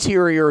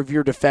interior of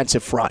your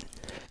defensive front.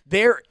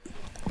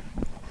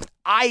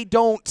 I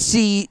don't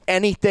see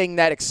anything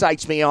that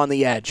excites me on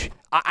the edge.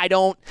 I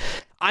don't.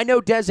 I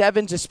know Des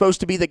Evans is supposed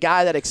to be the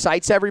guy that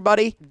excites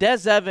everybody.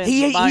 Des Evans.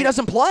 He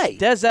doesn't play.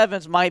 Des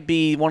Evans might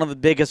be one of the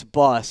biggest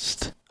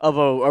busts of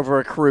a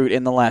recruit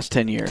in the last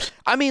 10 years.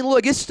 I mean,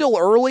 look, it's still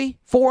early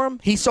for him.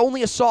 He's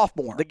only a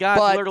sophomore. The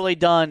guy's literally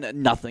done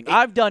nothing.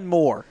 I've done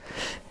more.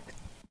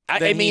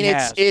 I mean,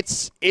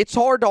 it's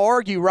hard to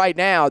argue right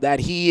now that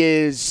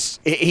he's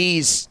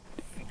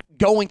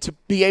going to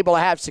be able to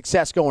have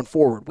success going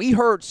forward. We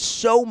heard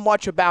so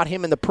much about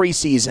him in the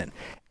preseason,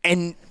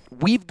 and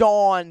we've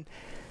gone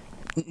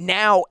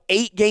now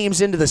 8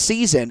 games into the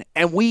season,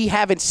 and we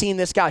haven't seen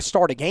this guy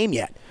start a game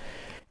yet.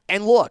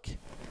 And look,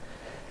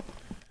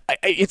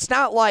 it's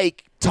not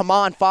like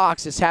Tamon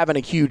Fox is having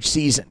a huge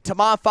season.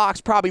 Tamon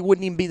Fox probably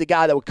wouldn't even be the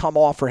guy that would come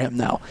off for him,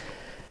 though.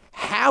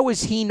 How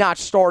is he not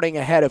starting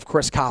ahead of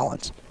Chris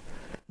Collins?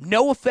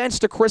 No offense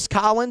to Chris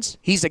Collins.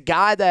 He's a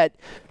guy that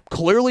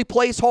clearly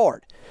plays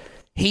hard.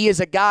 He is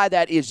a guy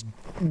that is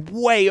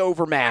way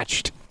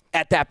overmatched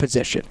at that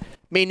position. I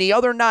mean, the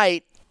other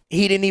night,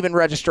 he didn't even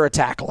register a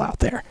tackle out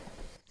there.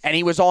 And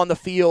he was on the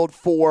field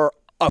for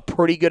a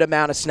pretty good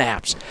amount of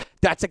snaps.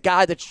 That's a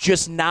guy that's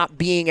just not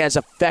being as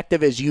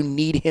effective as you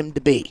need him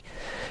to be.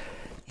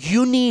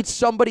 You need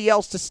somebody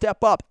else to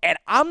step up. And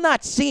I'm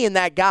not seeing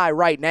that guy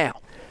right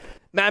now.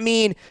 I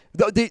mean,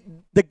 the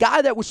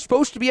guy that was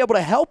supposed to be able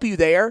to help you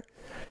there,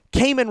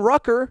 Kamen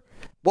Rucker,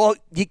 Well,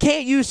 you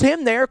can't use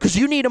him there because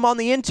you need him on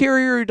the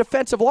interior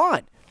defensive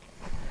line.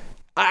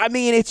 I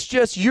mean, it's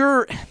just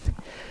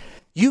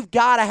you've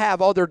got to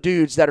have other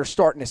dudes that are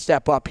starting to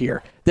step up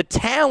here. The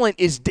talent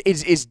is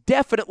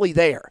definitely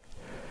there,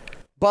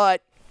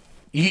 but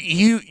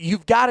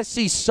you've got to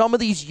see some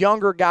of these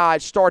younger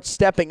guys start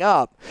stepping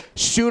up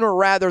sooner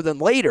rather than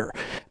later. I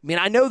mean,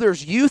 I know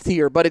there's youth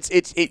here, but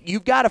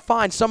you've got to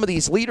find some of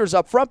these leaders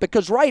up front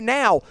because right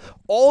now,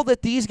 all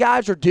that these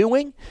guys are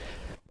doing,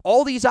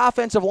 all these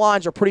offensive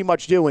lines are pretty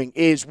much doing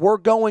is we're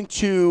going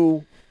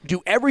to do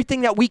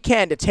everything that we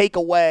can to take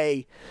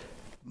away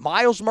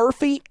Miles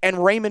Murphy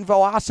and Raymond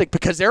Vohasek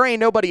because there ain't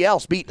nobody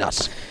else beating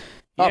us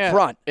up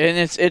front. And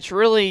it's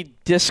really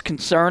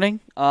disconcerting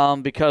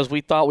because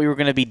we thought we were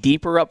going to be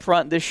deeper up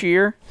front this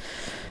year,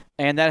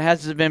 and that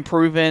hasn't been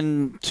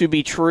proven to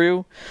be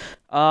true.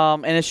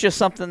 And it's just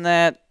something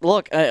that,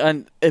 look,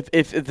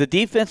 if the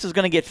defense is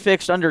going to get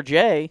fixed under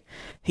Jay,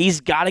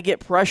 he's got to get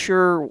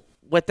pressure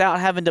without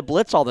having to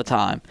blitz all the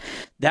time.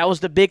 That was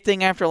the big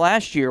thing after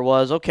last year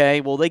was,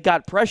 okay, well, they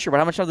got pressure, but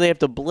how much time do they have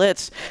to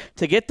blitz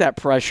to get that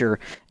pressure?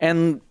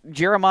 And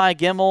Jeremiah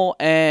Gemmel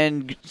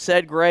and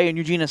Ced Gray and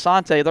Eugene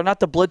Asante, they're not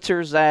the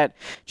blitzers that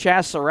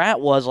Chaz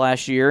Surratt was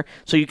last year,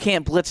 so you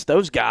can't blitz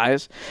those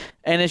guys.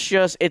 And it's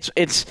just,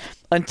 it's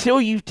until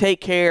you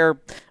take care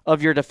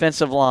of your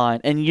defensive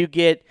line and you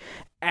get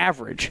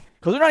average,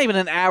 because they're not even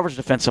an average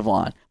defensive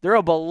line. They're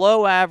a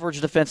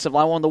below-average defensive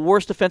line, one of the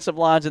worst defensive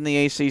lines in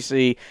the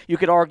ACC. You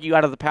could argue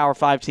out of the Power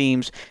 5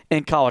 teams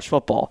in college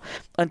football.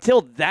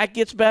 Until that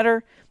gets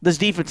better, this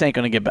defense ain't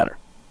going to get better.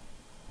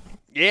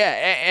 Yeah,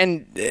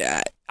 and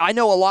I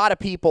know a lot of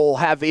people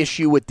have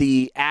issue with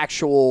the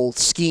actual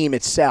scheme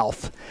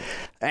itself,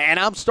 and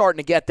I'm starting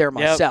to get there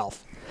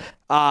myself.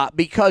 Yep.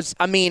 Because,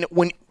 I mean,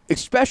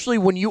 especially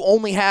when you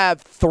only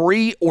have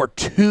 3 or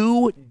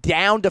 2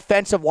 down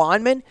defensive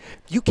linemen,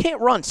 you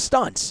can't run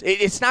stunts.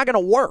 It's not going to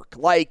work.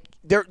 Like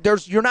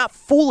you're not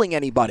fooling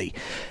anybody.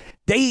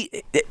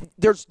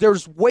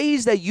 There's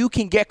ways that you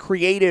can get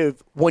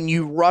creative when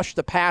you rush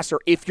the passer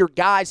if your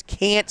guys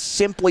can't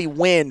simply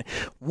win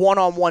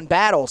one-on-one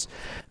battles,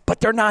 but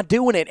they're not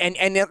doing it. And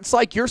it's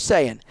like you're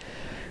saying,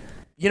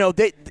 you know,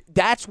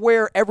 that's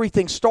where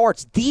everything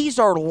starts. These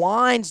are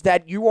lines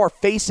that you are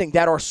facing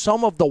that are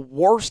some of the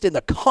worst in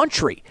the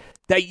country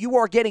that you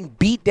are getting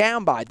beat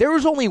down by. There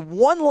is only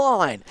one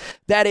line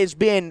that has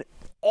been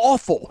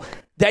awful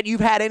that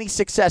you've had any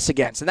success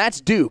against, and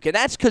that's Duke. And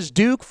that's because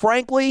Duke,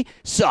 frankly,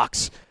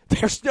 sucks.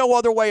 There's no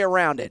other way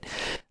around it.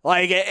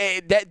 Like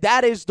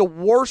that is the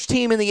worst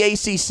team in the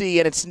ACC,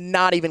 and it's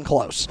not even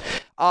close.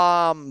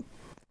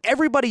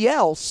 Everybody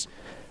else,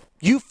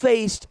 you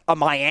faced a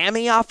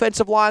Miami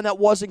offensive line that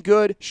wasn't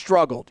good,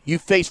 struggled. You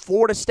faced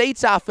Florida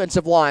State's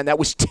offensive line that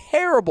was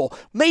terrible,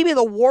 maybe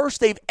the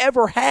worst they've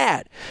ever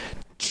had,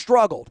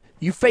 struggled.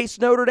 You faced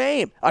Notre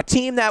Dame, a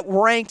team that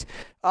ranked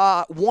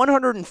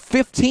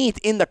 115th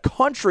in the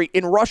country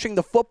in rushing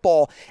the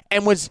football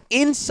and was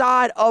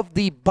inside of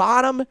the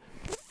bottom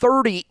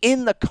 30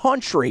 in the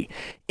country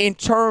in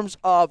terms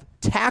of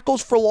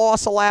tackles for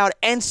loss allowed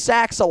and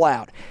sacks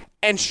allowed,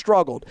 and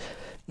struggled.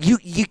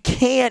 You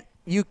can't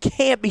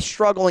be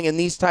struggling in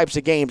these types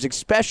of games,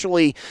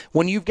 especially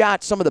when you've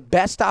got some of the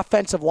best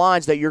offensive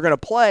lines that you're going to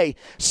play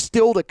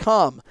still to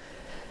come.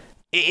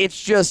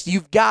 It's just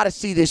you've got to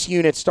see this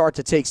unit start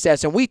to take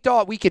steps. And we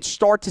thought we could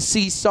start to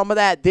see some of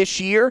that this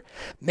year.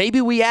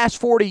 Maybe we asked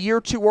for it a year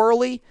too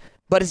early,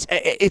 but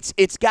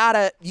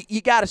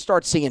you got to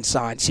start seeing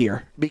signs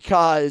here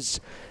because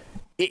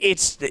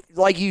it's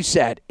like you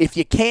said, if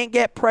you can't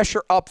get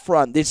pressure up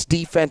front, this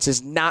defense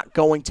is not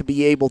going to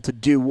be able to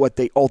do what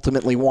they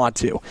ultimately want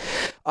to.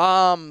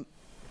 One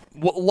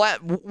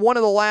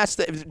of the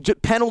last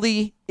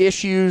penalty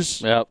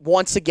issues,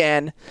 once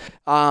again,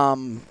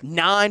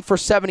 9 for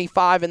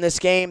 75 in this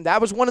game. That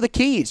was one of the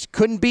keys.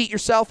 Couldn't beat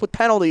yourself with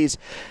penalties,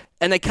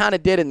 and they kind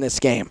of did in this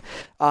game.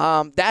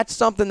 That's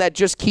something that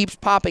just keeps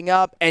popping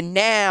up, and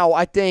now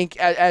I think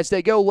as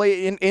they go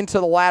into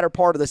the latter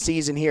part of the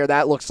season here,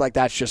 that looks like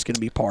that's just going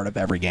to be part of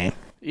every game.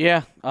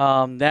 Yeah,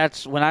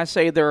 that's when I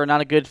say they're not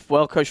a good,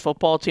 well-coached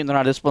football team, they're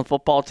not a disciplined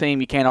football team,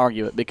 you can't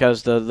argue it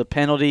because the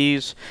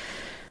penalties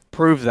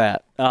prove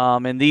that.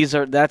 And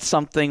that's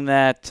something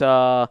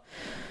that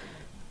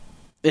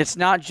it's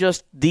not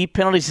just the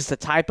penalties, it's the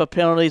type of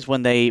penalties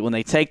when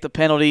they take the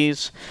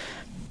penalties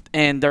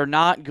and they're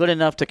not good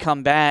enough to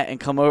combat and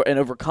come over and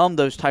overcome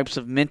those types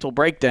of mental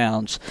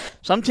breakdowns.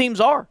 Some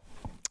teams are.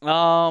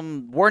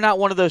 We're not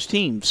one of those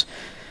teams.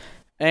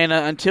 And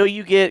until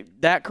you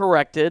get that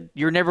corrected,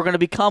 you're never going to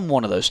become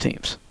one of those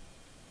teams.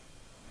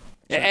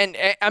 And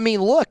I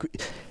mean, look,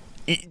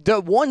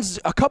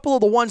 a couple of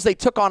the ones they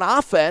took on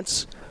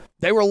offense,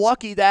 they were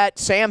lucky that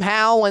Sam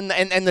Howell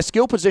and the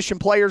skill position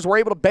players were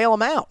able to bail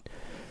them out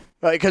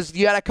because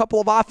you had a couple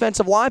of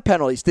offensive line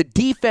penalties. The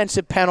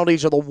defensive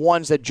penalties are the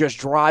ones that just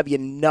drive you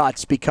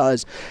nuts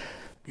because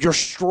you're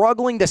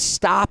struggling to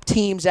stop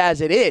teams as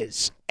it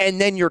is,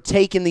 and then you're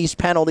taking these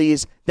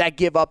penalties that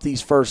give up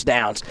these first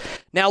downs.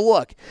 Now,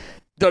 look,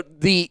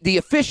 the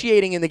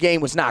officiating in the game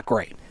was not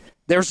great.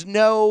 There's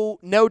no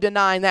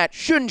denying that.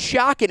 Shouldn't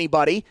shock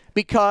anybody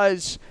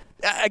because,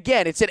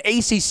 again, it's an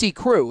ACC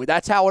crew.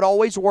 That's how it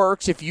always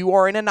works. If you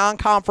are in a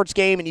non-conference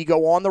game and you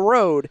go on the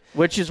road,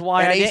 which is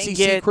why an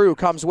ACC crew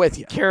comes with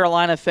you.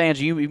 Carolina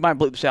fans, you might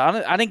believe this.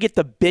 I didn't get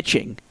the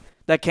bitching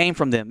that came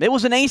from them. It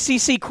was an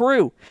ACC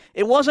crew.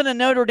 It wasn't a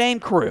Notre Dame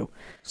crew.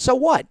 So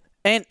what?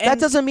 And that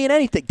doesn't mean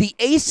anything. The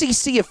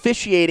ACC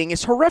officiating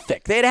is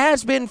horrific. It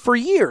has been for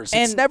years.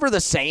 It's never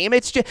the same.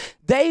 It's just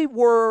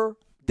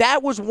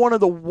that was one of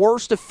the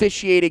worst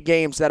officiated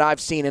games that I've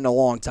seen in a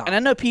long time. And I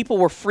know people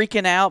were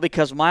freaking out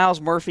because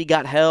Miles Murphy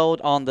got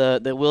held on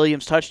the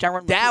Williams touchdown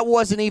run. That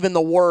wasn't even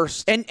the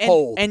worst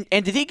hold. And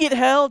did he get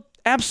held?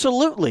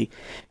 Absolutely.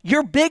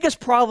 Your biggest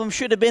problem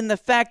should have been the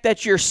fact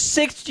that your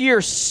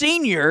sixth-year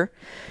senior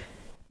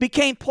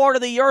became part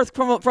of the earth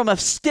from a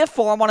stiff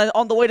arm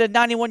on the way to a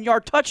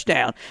 91-yard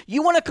touchdown.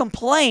 You want to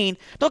complain?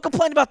 Don't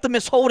complain about the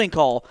misholding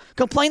call.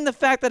 Complain the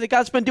fact that the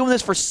guy's been doing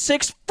this for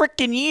 6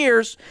 freaking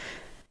years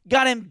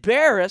got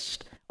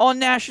embarrassed on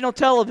national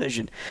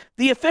television.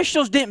 The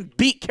officials didn't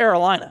beat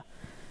Carolina.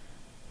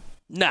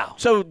 No.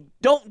 So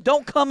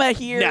don't come at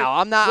here. No,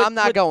 I'm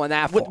not going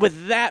that far.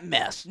 With that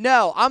mess.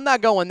 No, I'm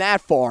not going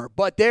that far.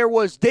 But there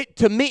was,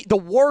 to me, the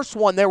worst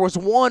one, there was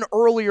one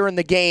earlier in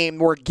the game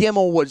where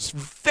Gimmel was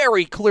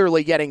very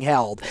clearly getting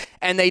held,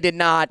 and they did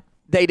not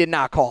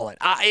call it.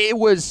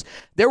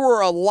 There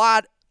were a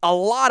lot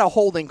of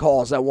holding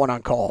calls that went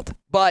uncalled.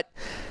 But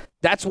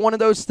that's one of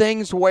those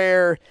things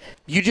where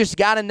you just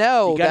got to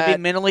know you got to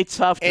be mentally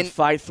tough to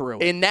fight through.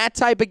 In that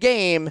type of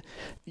game,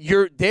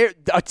 you're there.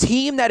 A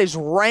team that is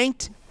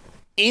ranked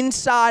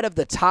inside of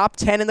the top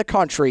 10 in the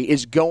country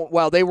is going.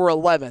 Well, they were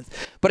 11th,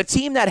 but a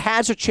team that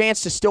has a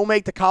chance to still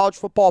make the college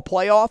football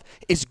playoff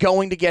is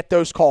going to get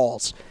those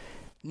calls,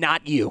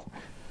 not you.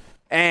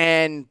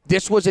 And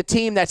this was a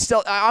team that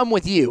still. I'm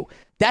with you.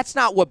 That's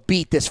not what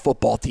beat this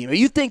football team.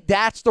 You think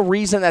that's the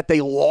reason that they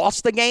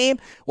lost the game?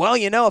 Well,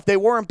 if they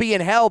weren't being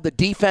held, the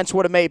defense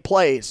would have made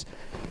plays.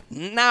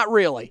 Not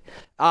really.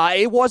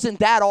 It wasn't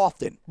that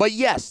often. But,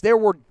 yes, there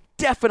were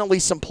definitely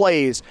some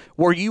plays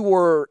where you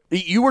were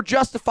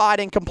justified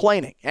in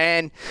complaining.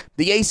 And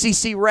the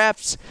ACC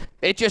refs,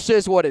 it just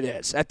is what it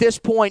is. At this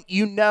point,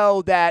 you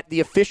know that the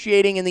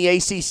officiating in the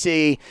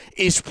ACC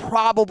is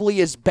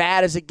probably as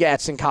bad as it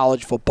gets in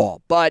college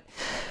football. But,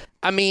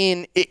 I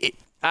mean,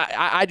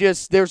 I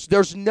just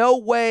there's no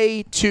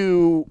way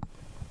to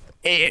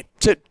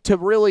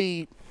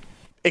really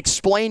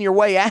explain your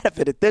way out of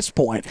it at this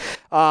point.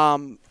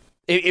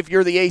 If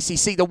you're the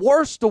ACC,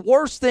 the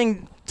worst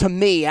thing to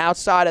me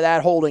outside of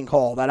that holding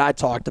call that I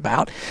talked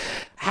about,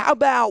 how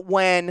about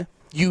when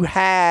you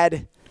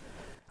had,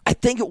 I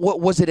think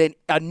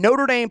a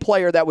Notre Dame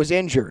player that was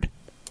injured.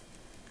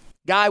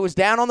 Guy was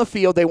down on the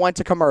field. They went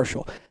to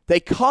commercial. They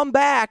come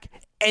back.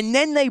 And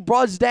then they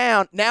buzz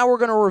down, now we're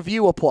going to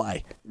review a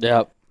play.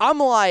 Yep. I'm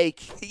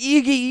like,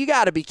 you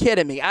got to be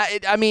kidding me.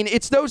 I mean,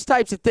 it's those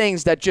types of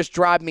things that just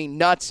drive me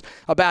nuts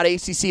about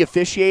ACC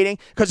officiating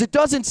because it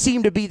doesn't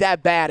seem to be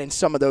that bad in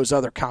some of those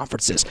other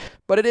conferences.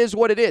 But it is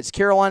what it is.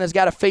 Carolina's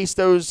got to face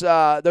those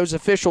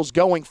officials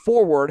going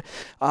forward.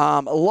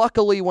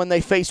 Luckily, when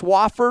they face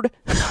Wofford,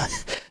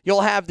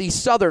 you'll have the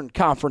Southern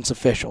Conference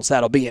officials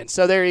that'll be in.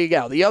 So there you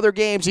go. The other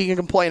games, you can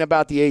complain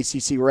about the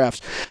ACC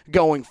refs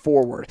going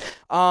forward.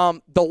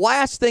 The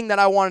last thing that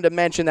I wanted to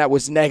mention that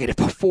was negative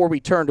before we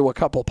turn to a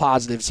couple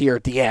positives here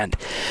at the end.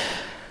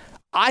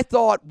 I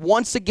thought,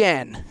 once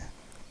again,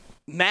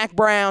 Mack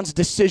Brown's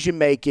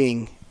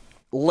decision-making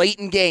late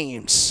in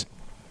games,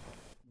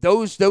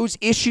 those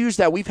issues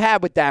that we've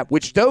had with that,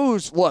 which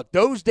those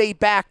date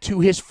back to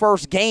his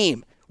first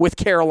game with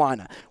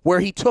Carolina,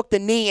 where he took the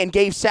knee and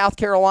gave South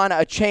Carolina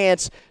a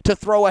chance to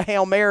throw a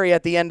Hail Mary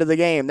at the end of the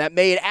game. That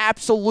made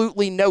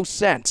absolutely no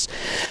sense.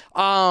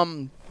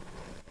 Pretty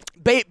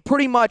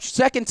much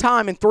second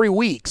time in 3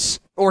 weeks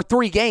or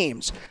 3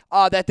 games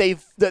that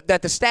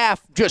the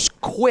staff just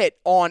quit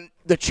on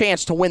the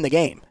chance to win the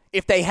game,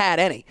 if they had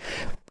any.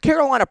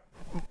 Carolina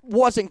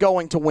wasn't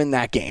going to win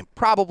that game.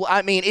 Probably,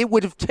 I mean, it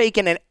would have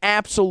taken an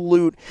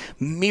absolute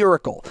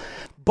miracle.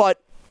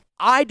 But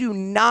I do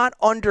not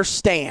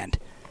understand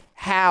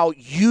how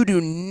you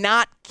do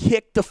not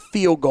kick the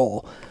field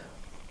goal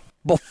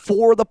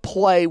before the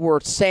play where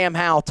Sam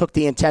Howell took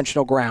the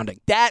intentional grounding.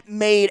 That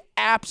made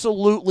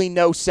absolutely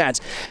no sense.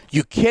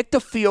 You kick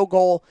the field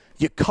goal,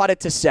 you cut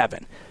it to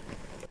 7.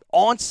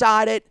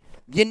 Onside it,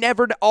 you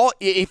never.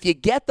 If you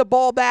get the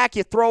ball back,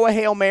 you throw a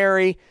Hail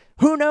Mary.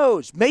 Who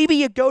knows? Maybe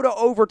you go to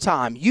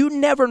overtime. You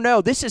never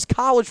know. This is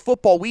college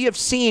football. We have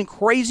seen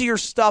crazier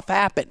stuff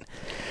happen.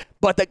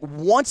 But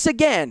once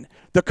again,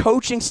 the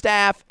coaching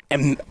staff,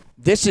 and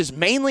this is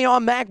mainly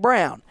on Mack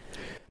Brown,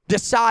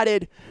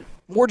 decided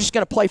we're just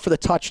going to play for the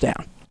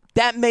touchdown.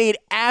 That made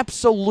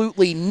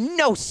absolutely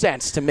no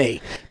sense to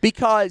me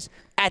because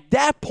at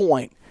that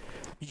point,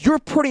 you're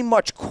pretty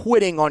much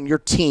quitting on your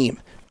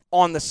team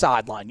on the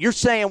sideline. You're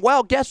saying,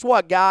 well, guess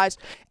what, guys?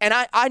 And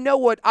I know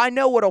what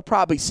he'll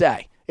probably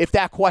say if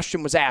that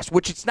question was asked,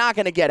 which it's not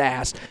going to get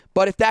asked.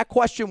 But if that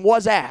question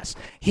was asked,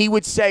 he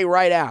would say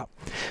right out,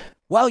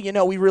 well,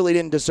 we really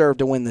didn't deserve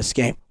to win this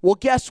game. Well,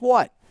 guess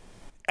what?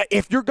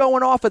 If you're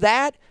going off of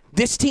that,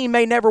 this team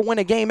may never win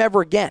a game ever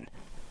again.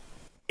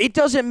 It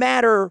doesn't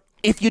matter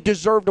if you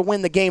deserve to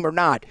win the game or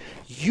not.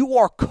 You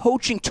are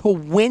coaching to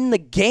win the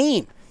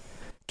game.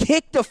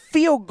 Kick the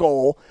field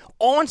goal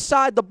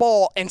onside the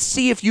ball and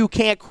see if you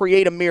can't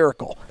create a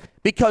miracle.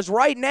 Because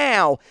right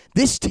now,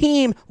 this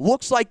team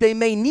looks like they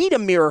may need a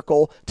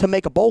miracle to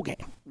make a bowl game.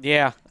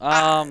 Yeah.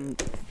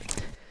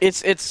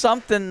 It's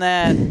something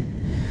that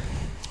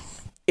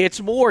it's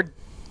more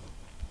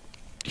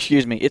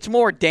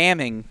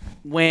damning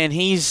when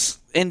he's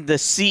in the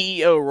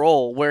CEO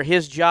role, where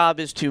his job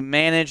is to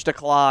manage the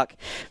clock,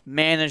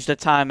 manage the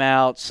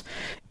timeouts,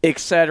 et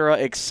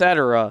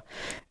cetera,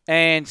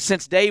 and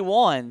since day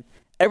one,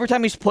 every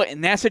time he's put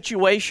in that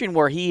situation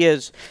where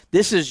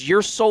this is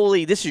your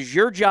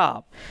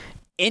job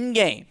in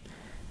game,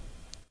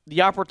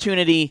 the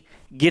opportunity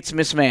gets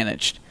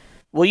mismanaged.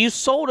 Well, you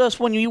sold us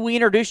when we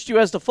introduced you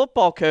as the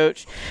football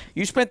coach.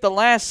 You spent the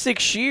last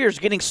 6 years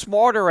getting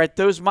smarter at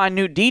those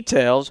minute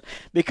details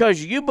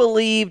because you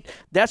believed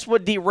that's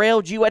what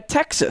derailed you at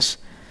Texas,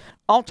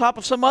 on top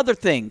of some other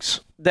things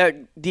that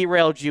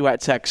derailed you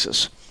at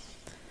Texas.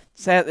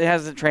 It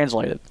hasn't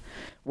translated.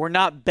 We're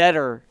not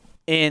better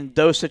in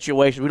those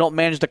situations. We don't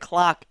manage the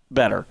clock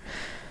better.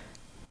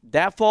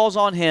 That falls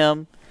on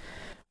him.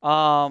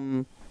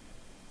 And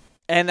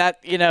that,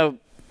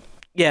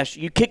 yes,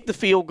 you kick the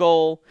field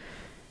goal.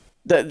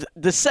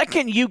 The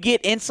second you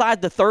get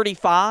inside the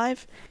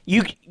 35,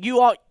 you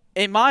are,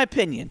 in my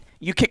opinion,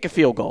 you kick a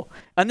field goal.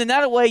 And then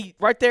that way,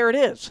 right there it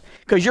is.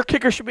 Because your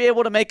kicker should be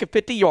able to make a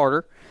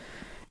 50-yarder.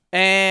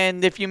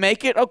 And if you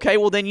make it, okay,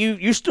 well then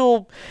you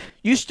still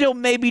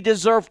maybe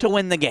deserve to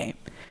win the game.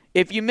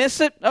 If you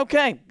miss it,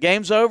 okay,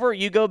 game's over.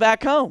 You go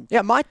back home.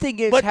 Yeah, my thing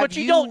is, but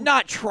you don't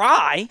not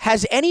try.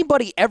 Has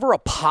anybody ever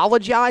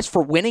apologized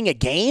for winning a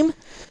game?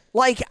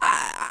 Like,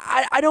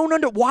 I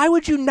don't why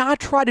would you not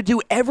try to do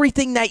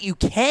everything that you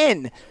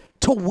can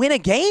to win a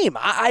game?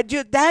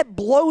 That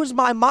blows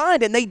my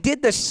mind. And they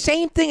did the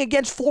same thing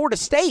against Florida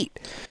State.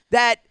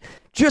 That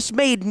just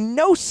made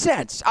no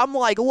sense. I'm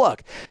like,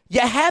 look,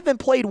 you haven't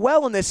played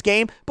well in this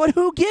game, but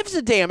who gives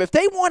a damn? If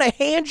they want to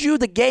hand you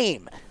the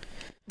game,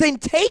 then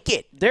take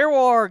it. There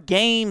are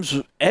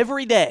games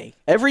every day,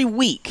 every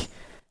week.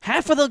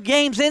 Half of the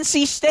games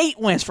NC State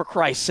wins, for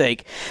Christ's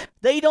sake.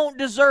 They don't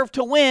deserve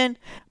to win,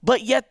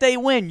 but yet they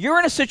win. You're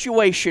in a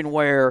situation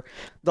where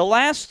the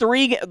last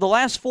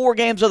 4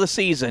 games of the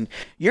season,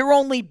 you're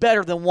only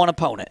better than one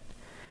opponent.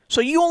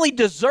 So you only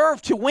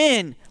deserve to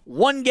win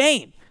one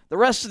game the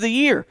rest of the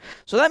year.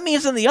 So that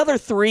means in the other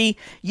 3,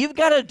 you've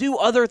got to do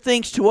other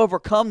things to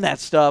overcome that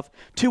stuff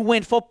to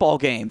win football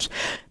games.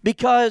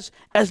 Because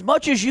as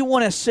much as you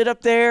want to sit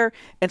up there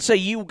and say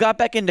you got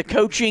back into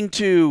coaching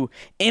to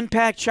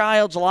impact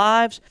child's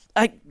lives,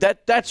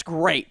 that's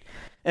great.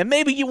 And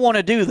maybe you want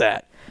to do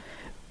that.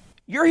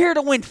 You're here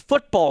to win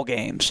football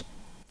games,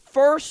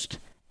 first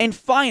and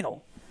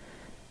final.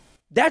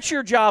 That's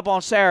your job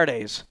on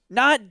Saturdays,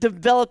 not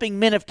developing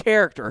men of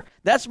character.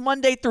 That's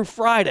Monday through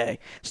Friday.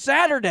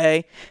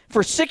 Saturday,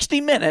 for 60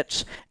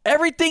 minutes,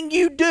 everything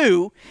you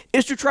do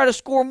is to try to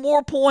score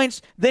more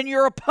points than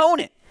your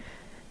opponent.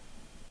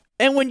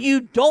 And when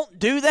you don't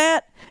do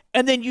that,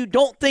 and then you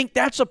don't think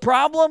that's a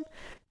problem,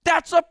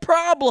 that's a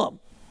problem.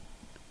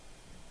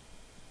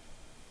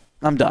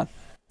 I'm done.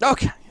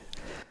 Okay.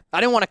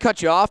 I didn't want to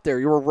cut you off there.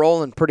 You were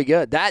rolling pretty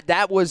good.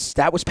 That was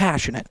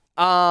passionate.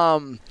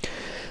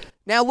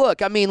 Now,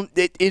 look, I mean,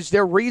 is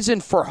there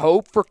reason for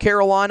hope for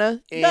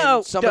Carolina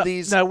in some of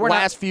these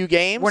last few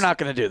games? We're not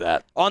going to do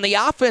that. On the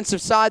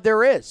offensive side,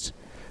 there is.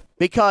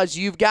 Because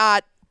you've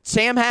got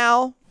Sam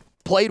Howell,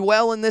 played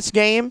well in this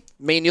game.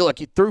 I mean,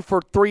 he threw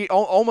for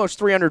almost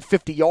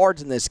 350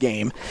 yards in this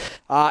game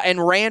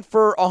and ran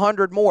for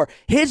 100 more.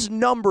 His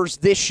numbers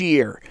this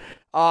year,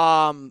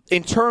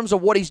 in terms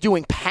of what he's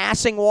doing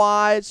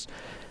passing-wise,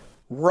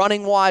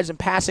 running-wise, and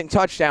passing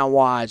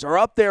touchdown-wise, are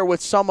up there with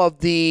some of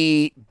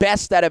the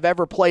best that have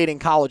ever played in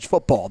college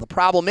football. The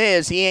problem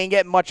is he ain't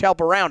getting much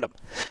help around him.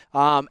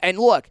 And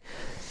look,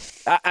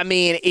 I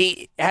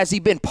mean, has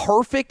he been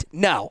perfect?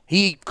 No.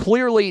 He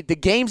clearly, the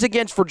games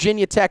against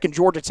Virginia Tech and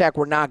Georgia Tech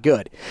were not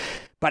good.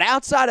 But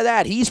outside of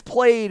that, he's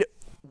played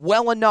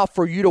well enough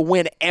for you to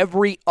win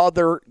every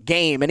other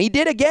game. And he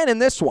did again in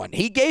this one.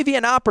 He gave you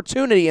an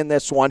opportunity in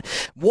this one.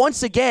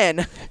 Once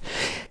again,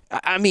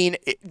 I mean,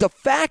 the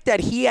fact that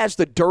he has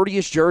the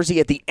dirtiest jersey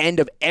at the end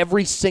of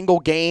every single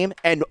game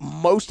and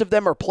most of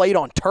them are played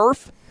on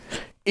turf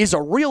is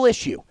a real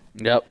issue.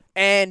 Yep.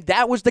 And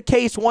that was the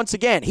case once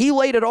again. He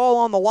laid it all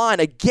on the line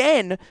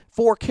again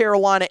for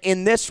Carolina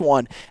in this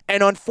one.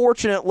 And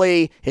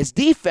unfortunately, his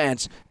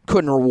defense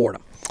couldn't reward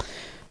him.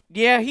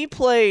 Yeah, he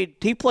played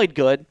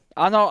good.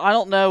 I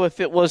don't know if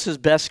it was his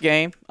best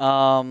game.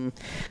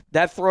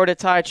 That throw to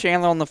Ty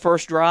Chandler on the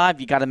first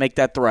drive, you got to make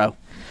that throw.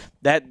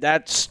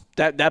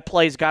 That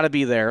play's got to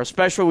be there,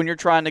 especially when you're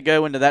trying to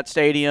go into that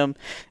stadium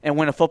and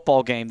win a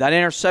football game. That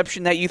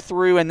interception that you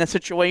threw in the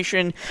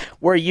situation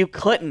where you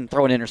couldn't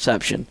throw an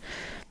interception,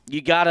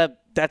 you gotta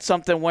that's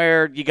something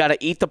where you got to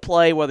eat the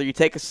play, whether you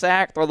take a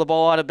sack, throw the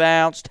ball out of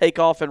bounds, take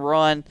off and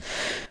run.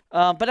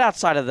 But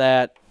outside of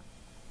that,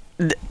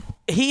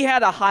 he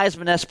had a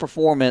Heisman-esque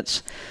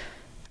performance.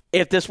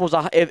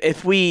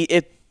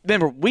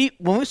 Remember, when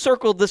we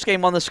circled this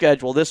game on the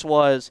schedule, this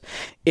was,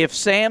 if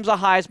Sam's a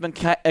Heisman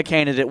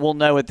candidate, we'll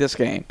know at this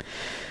game.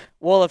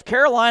 Well, if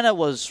Carolina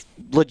was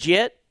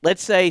legit,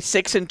 let's say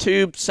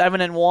 6-2,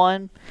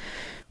 7-1,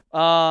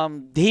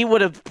 he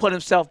would have put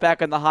himself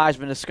back in the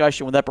Heisman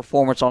discussion with that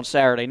performance on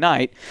Saturday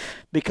night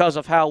because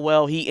of how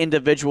well he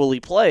individually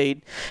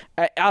played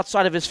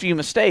outside of his few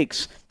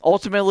mistakes.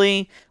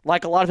 Ultimately,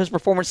 like a lot of his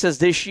performances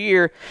this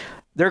year,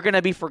 they're going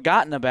to be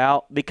forgotten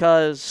about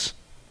because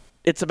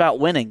it's about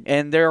winning.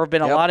 And there have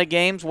been a lot of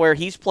games where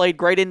he's played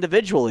great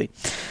individually,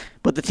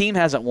 but the team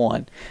hasn't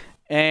won.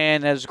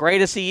 And as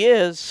great as he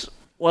is,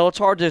 well, it's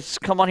hard to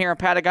come on here and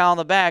pat a guy on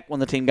the back when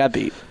the team got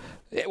beat.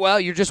 Well,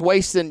 you're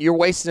wasting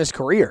his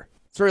career.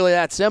 It's really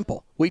that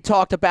simple. We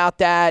talked about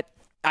that,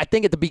 I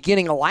think, at the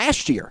beginning of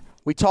last year.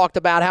 We talked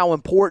about how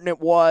important it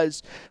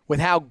was with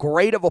how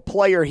great of a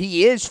player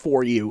he is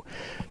for you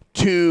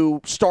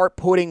to start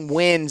putting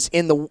wins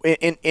in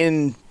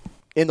the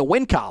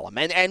win column.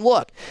 And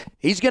look,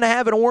 he's going to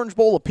have an Orange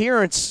Bowl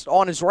appearance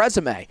on his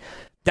resume.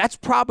 That's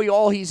probably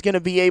all he's going to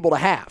be able to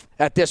have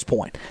at this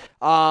point,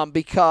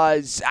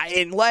 because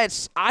I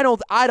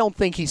don't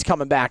think he's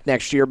coming back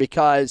next year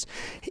because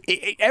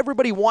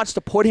everybody wants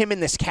to put him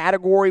in this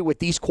category with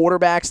these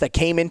quarterbacks that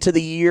came into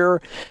the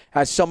year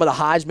as some of the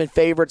Heisman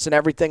favorites and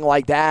everything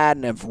like that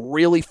and have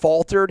really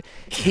faltered.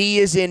 He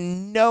is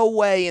in no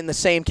way in the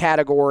same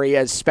category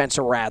as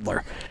Spencer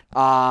Rattler.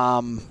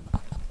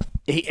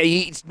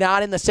 He's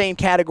not in the same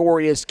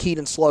category as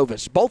Keaton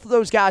Slovis. Both of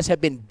those guys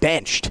have been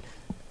benched.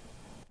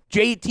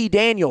 JT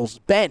Daniels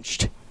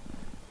benched.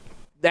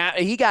 That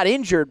he got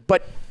injured,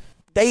 but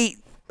they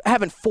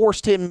haven't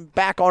forced him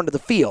back onto the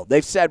field.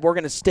 They've said we're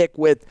going to stick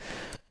with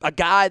a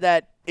guy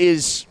that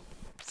is,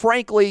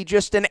 frankly,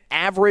 just an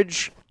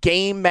average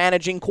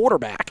game-managing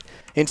quarterback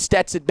in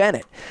Stetson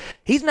Bennett.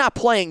 He's not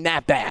playing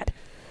that bad,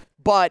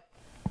 but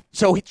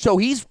so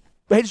his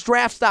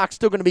draft stock's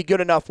still going to be good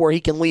enough where he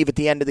can leave at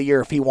the end of the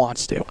year if he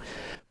wants to.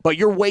 But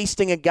you're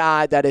wasting a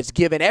guy that has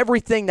given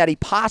everything that he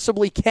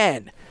possibly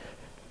can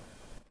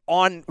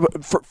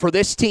for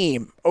this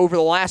team over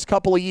the last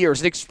couple of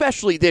years, and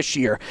especially this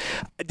year.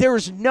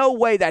 There's no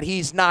way that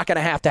he's not going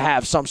to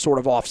have some sort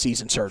of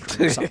off-season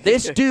surgery.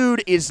 This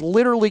dude is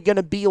literally going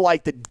to be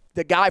like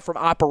the guy from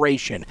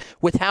Operation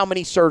with how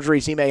many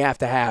surgeries he may have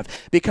to have,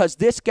 because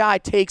this guy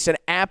takes an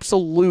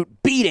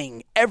absolute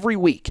beating every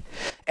week.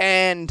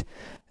 And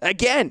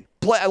again,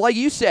 like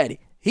you said,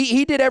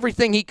 he did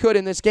everything he could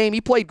in this game. He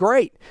played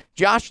great.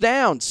 Josh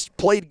Downs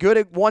played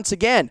good once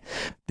again.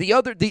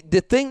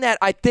 The thing that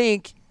I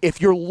think, if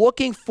you're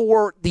looking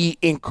for the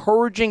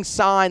encouraging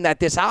sign that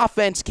this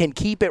offense can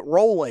keep it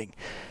rolling,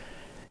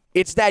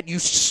 it's that you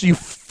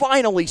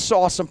finally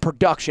saw some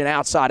production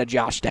outside of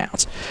Josh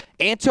Downs.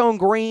 Antoine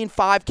Green,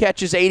 5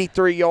 catches,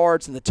 83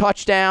 yards, and the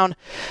touchdown.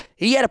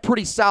 He had a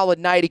pretty solid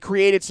night. He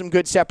created some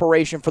good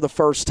separation for the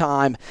first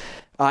time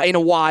in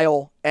a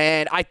while,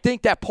 and I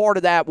think that part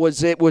of that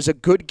was a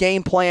good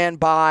game plan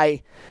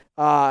by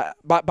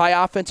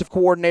offensive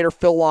coordinator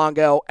Phil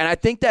Longo, and I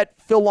think that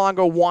Phil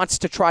Longo wants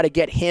to try to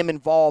get him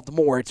involved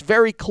more. It's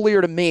very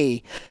clear to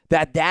me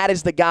that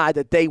is the guy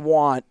that they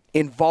want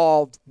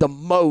involved the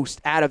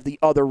most out of the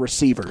other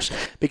receivers,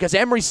 because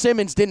Emery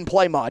Simmons didn't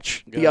play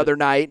much the other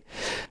night.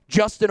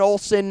 Justin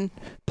Olsen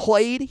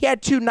played. He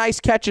had 2 nice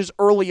catches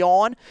early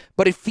on,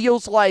 but it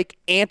feels like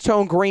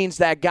Antoine Green's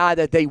that guy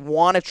that they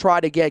want to try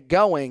to get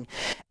going.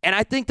 And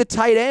I think the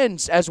tight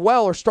ends as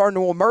well are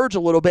starting to emerge a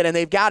little bit, and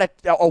they've got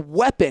a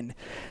weapon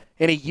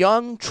and a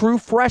young, true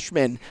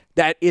freshman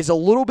that is a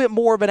little bit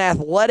more of an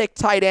athletic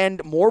tight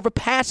end, more of a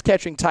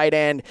pass-catching tight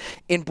end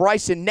in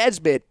Bryson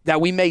Nesbitt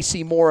that we may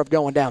see more of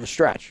going down the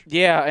stretch.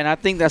 Yeah, and I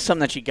think that's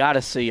something that you got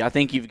to see. I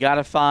think you've got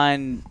to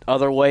find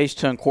other ways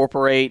to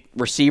incorporate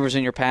receivers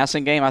in your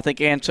passing game. I think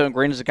Antoine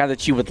Green is a guy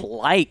that you would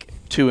like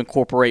to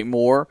incorporate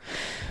more,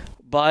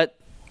 but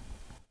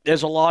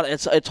there's a lot.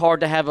 It's hard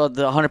to have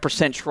the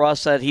 100%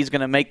 trust that he's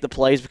going to make the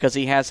plays because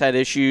he has had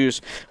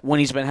issues when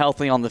he's been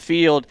healthy on the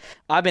field.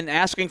 I've been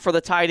asking for the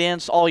tight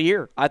ends all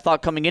year. I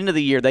thought coming into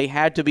the year they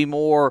had to be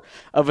more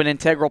of an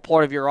integral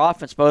part of your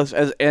offense, both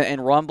in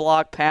run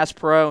block, pass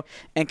pro,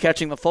 and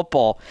catching the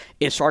football.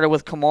 It started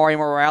with Kamari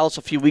Morales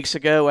a few weeks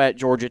ago at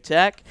Georgia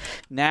Tech.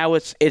 Now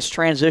it's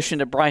transitioned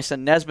to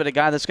Bryson Nesbitt, a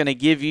guy that's going to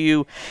give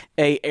you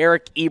a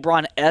Eric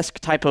Ebron-esque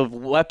type of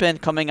weapon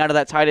coming out of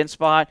that tight end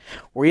spot,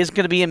 where he's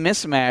going to be a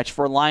mismatch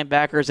for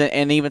linebackers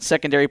and even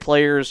secondary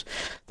players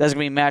that's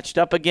going to be matched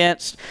up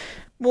against.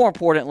 More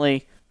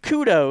importantly,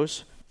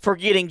 kudos for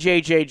getting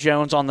J.J.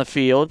 Jones on the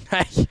field.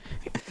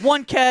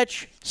 1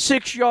 catch,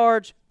 6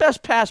 yards,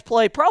 best pass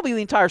play probably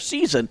the entire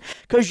season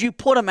because you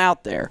put them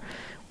out there.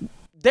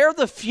 They're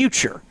the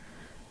future.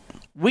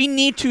 We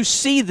need to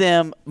see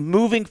them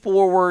moving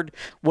forward.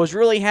 Was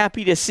really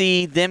happy to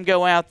see them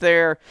go out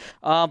there.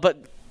 But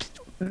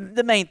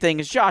the main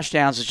thing is Josh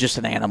Downs is just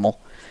an animal.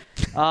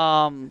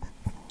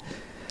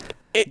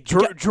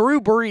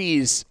 Drew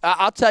Brees,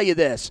 I'll tell you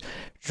this.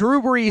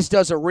 Drew Brees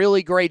does a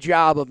really great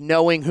job of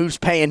knowing who's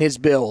paying his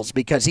bills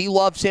because he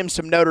loves him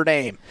some Notre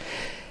Dame.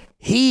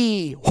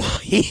 He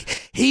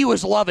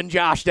was loving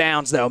Josh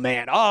Downs, though,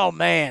 man. Oh,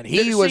 man.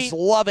 He was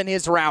loving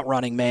his route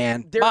running,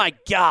 man. My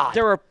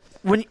God.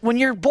 When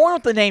you're born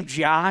with the name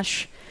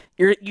Josh,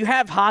 you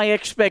have high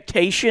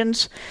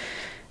expectations.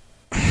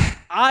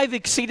 I've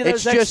exceeded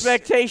those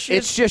expectations.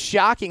 It's just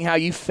shocking how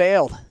you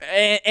failed.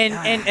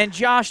 And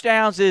Josh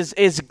Downs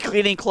is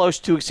getting close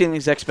to exceeding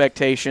these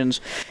expectations.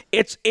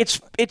 It's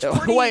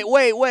pretty.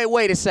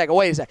 Wait a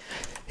second.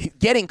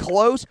 Getting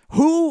close?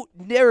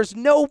 There's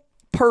no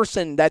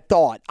person that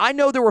thought. I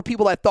know there were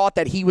people that thought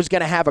that he was going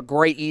to have a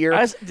great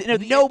year.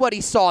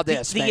 Nobody saw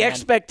this. The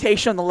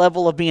expectation on the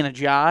level of being a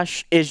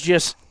Josh is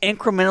just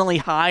incrementally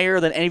higher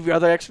than any of your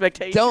other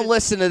expectations. Don't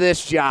listen to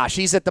this, Josh.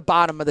 He's at the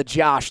bottom of the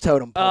Josh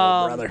totem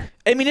pole, brother.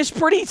 I mean,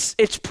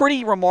 it's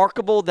pretty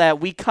remarkable that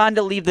we kind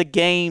of leave the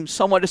game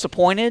somewhat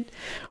disappointed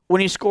when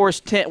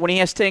he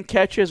has 10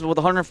 catches with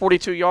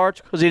 142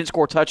 yards because he didn't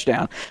score a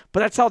touchdown.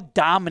 But that's how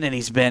dominant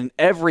he's been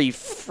every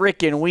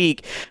freaking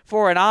week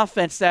for an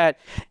offense that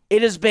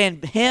it has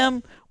been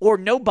him or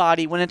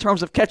nobody when in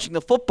terms of catching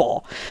the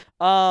football.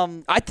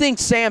 I think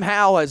Sam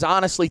Howell has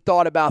honestly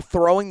thought about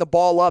throwing the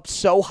ball up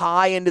so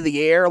high into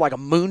the air like a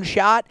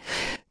moonshot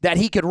that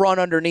he could run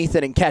underneath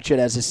it and catch it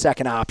as his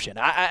second option.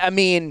 I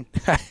mean,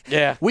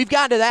 yeah, we've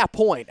gotten to that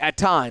point at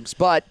times,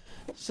 but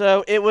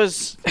so it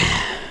was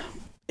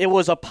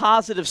a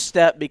positive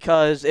step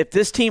because if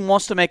this team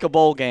wants to make a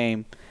bowl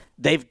game,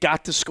 they've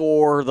got to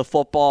score the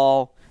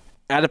football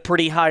at a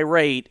pretty high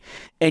rate,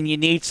 and you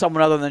need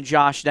someone other than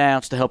Josh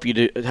Downs to help you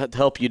do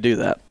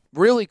that.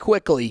 Really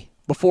quickly,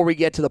 before we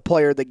get to the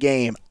player of the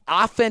game,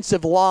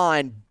 offensive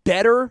line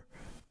better,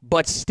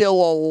 but still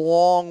a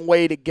long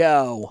way to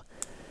go.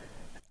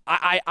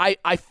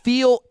 I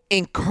feel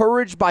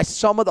encouraged by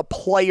some of the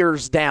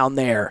players down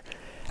there.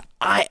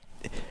 I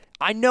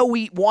know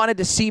we wanted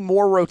to see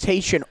more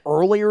rotation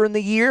earlier in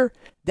the year.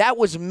 That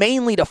was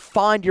mainly to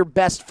find your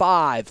best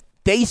five.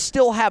 They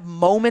still have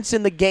moments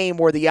in the game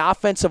where the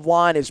offensive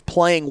line is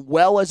playing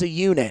well as a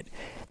unit,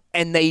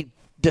 and they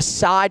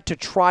decide to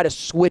try to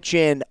switch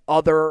in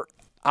other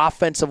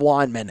offensive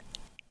linemen.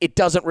 It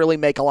doesn't really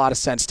make a lot of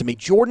sense to me.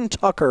 Jordan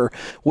Tucker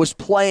was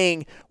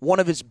playing one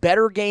of his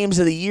better games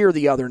of the year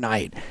the other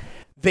night.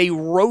 They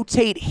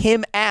rotate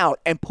him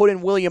out and put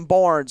in William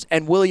Barnes,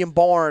 and William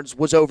Barnes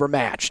was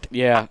overmatched.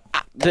 Yeah.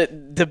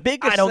 The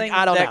biggest thing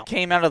that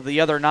came out of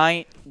the other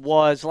night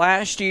was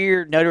last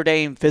year Notre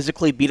Dame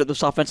physically beat up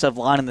this offensive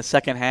line in the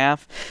second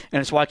half,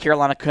 and it's why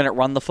Carolina couldn't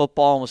run the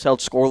football and was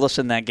held scoreless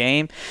in that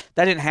game.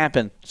 That didn't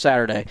happen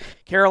Saturday.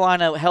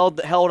 Carolina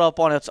held up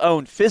on its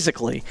own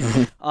physically,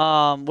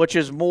 which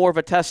is more of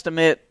a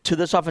testament to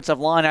this offensive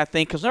line, I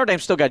think, because Notre Dame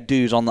still got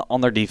dudes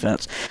on their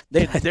defense.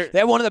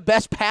 They're one of the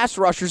best pass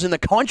rushers in the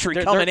country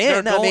coming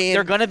in.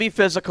 They're going to be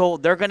physical.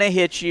 They're going to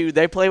hit you.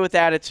 They play with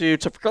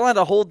attitude. So for Carolina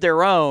to hold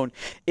their own,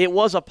 it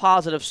was a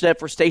positive step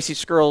for Stacey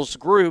Skrull's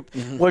group,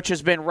 which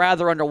has been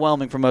rather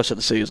underwhelming for most of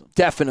the season.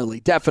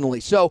 Definitely.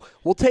 So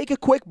we'll take a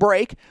quick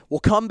break. We'll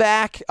come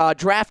back.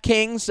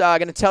 DraftKings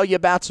going to tell you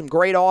about some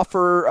great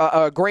offer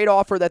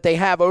that they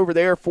have over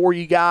there for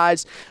you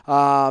guys,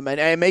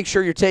 and make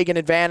sure you're taking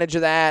advantage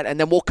of that. And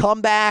then we'll come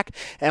back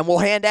and we'll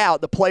hand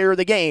out the player of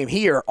the game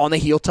here on the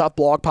Heel Tough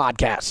Blog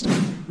Podcast.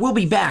 We'll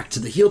be back to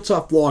the Heel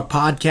Tough Blog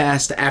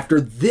Podcast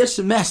after this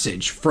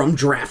message from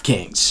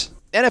DraftKings.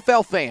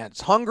 NFL fans,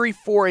 hungry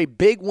for a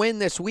big win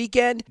this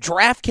weekend?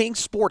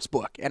 DraftKings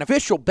Sportsbook, an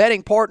official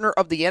betting partner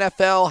of the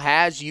NFL,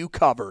 has you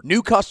covered.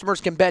 New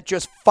customers can bet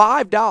just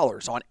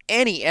 $5 on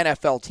any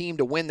NFL team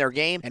to win their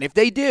game, and if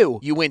they do,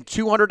 you win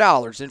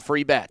 $200 in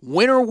free bet.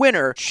 Winner,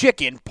 winner,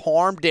 chicken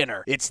parm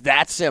dinner. It's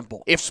that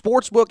simple. If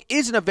Sportsbook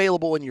isn't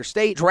available in your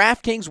state,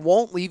 DraftKings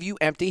won't leave you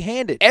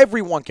empty-handed.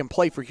 Everyone can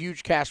play for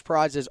huge cash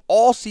prizes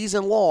all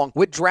season long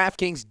with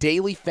DraftKings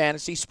Daily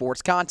Fantasy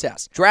Sports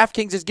Contest.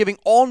 DraftKings is giving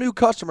all new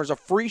customers a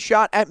free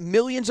shot at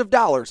millions of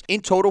dollars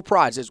in total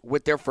prizes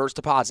with their first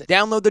deposit.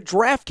 Download the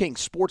DraftKings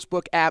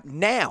Sportsbook app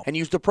now and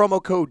use the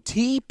promo code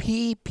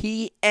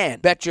TPPN.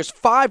 Bet just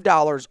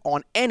 $5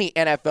 on any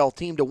NFL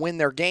team to win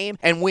their game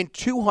and win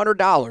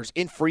 $200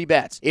 in free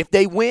bets. If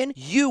they win,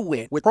 you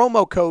win with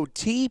promo code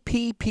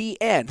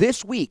TPPN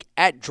this week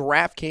at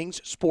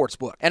DraftKings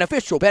Sportsbook, an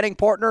official betting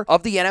partner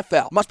of the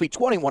NFL. Must be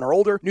 21 or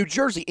older, New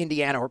Jersey,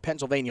 Indiana, or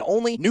Pennsylvania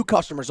only, new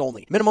customers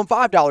only. Minimum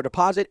 $5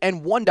 deposit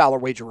and $1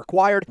 wager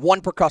required,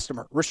 one per customer.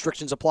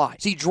 Restrictions apply.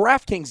 See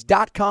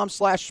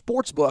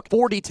DraftKings.com/sportsbook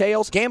for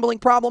details. Gambling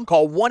problem?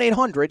 Call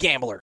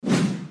 1-800-GAMBLER.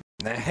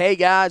 Hey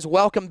guys,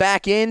 welcome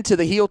back into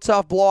the Heel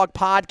Tough Blog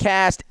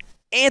Podcast.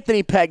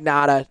 Anthony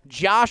Pagnotta,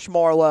 Josh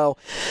Marlowe.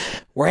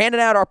 We're handing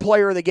out our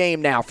player of the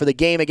game now for the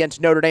game against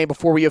Notre Dame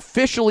before we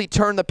officially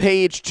turn the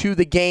page to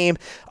the game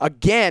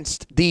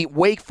against the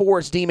Wake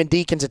Forest Demon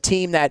Deacons, a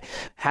team that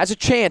has a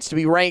chance to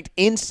be ranked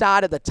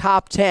inside of the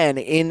top 10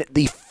 in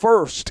the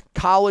first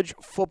college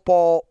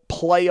football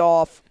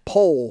playoff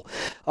poll.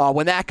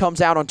 when that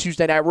comes out on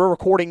Tuesday night. We're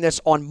recording this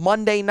on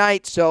Monday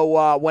night,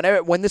 so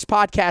when this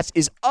podcast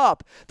is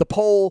up, the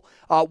poll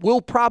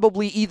will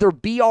probably either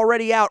be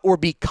already out or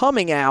be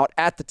coming out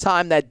at the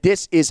time that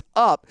this is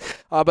up.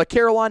 But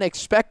Carolina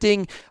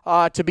expecting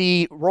to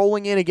be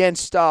rolling in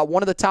against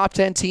one of the top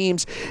 10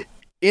 teams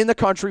in the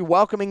country,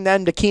 welcoming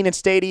them to Kenan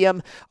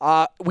Stadium.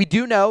 We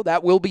do know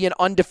that will be an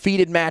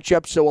undefeated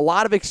matchup, so a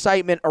lot of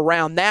excitement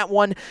around that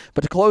one.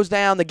 But to close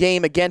down the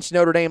game against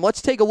Notre Dame, let's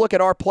take a look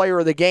at our player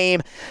of the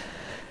game.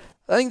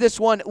 I think this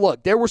one,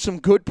 look, there were some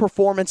good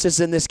performances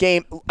in this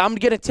game. I'm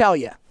going to tell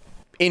you,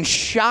 in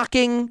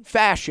shocking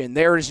fashion,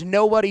 there is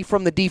nobody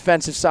from the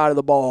defensive side of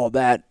the ball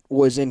that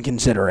was in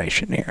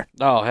consideration here.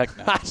 Oh, heck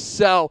no.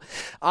 So,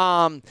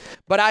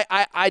 but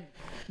I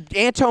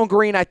Antone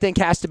Green, I think,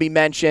 has to be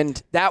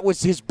mentioned. That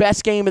was his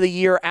best game of the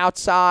year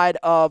outside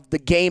of the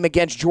game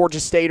against Georgia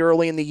State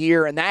early in the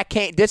year, and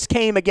this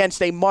came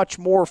against a much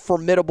more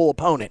formidable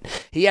opponent.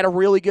 He had a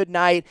really good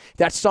night.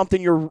 That's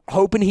something you're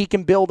hoping he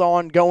can build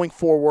on going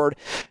forward.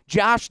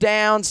 Josh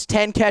Downs,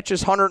 10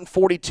 catches,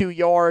 142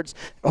 yards.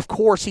 Of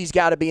course, he's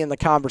got to be in the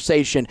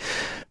conversation.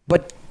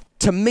 But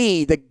to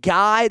me, the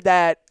guy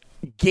that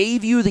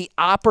gave you the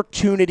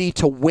opportunity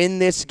to win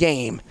this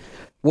game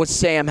was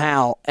Sam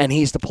Howell, and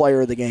he's the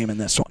player of the game in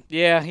this one.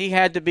 Yeah, he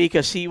had to be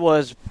because he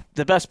was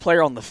the best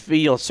player on the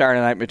field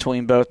Saturday night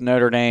between both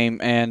Notre Dame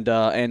and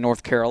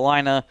North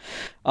Carolina.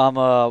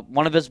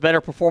 One of his better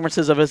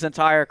performances of his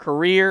entire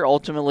career.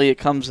 Ultimately, it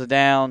comes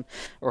down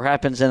or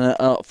happens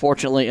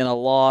fortunately in a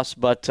loss,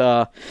 but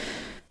I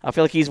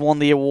feel like he's won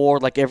the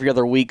award like every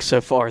other week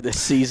so far this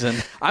season.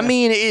 I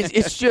mean,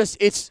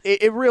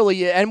 it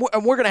really is. And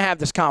we're going to have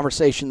this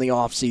conversation in the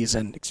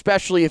offseason,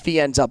 especially if he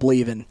ends up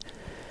leaving.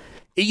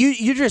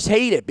 You just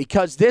hate it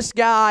because this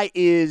guy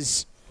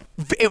is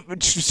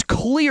just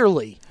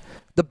clearly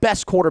the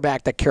best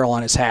quarterback that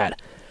Carolina's had.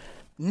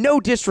 No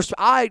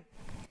disrespect.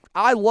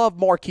 I love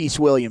Marquise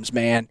Williams,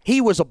 man.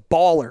 He was a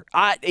baller.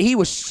 He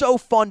was so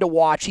fun to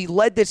watch. He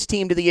led this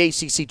team to the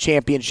ACC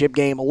championship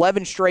game,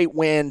 11 straight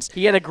wins.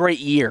 He had a great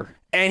year.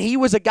 And he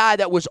was a guy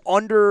that was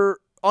under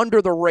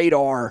the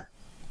radar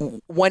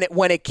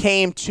when it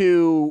came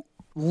to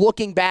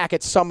looking back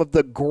at some of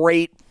the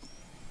great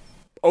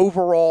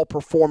overall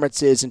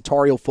performances in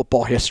Tar Heel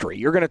football history.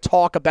 You're going to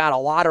talk about a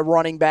lot of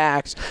running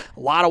backs, a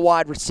lot of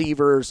wide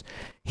receivers.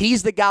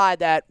 He's the guy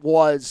that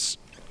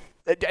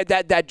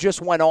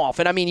just went off.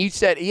 And I mean, you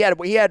said he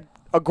had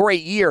a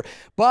great year,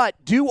 but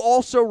do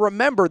also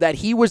remember that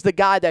he was the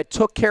guy that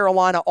took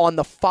Carolina on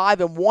the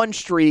 5-1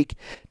 streak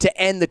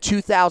to end the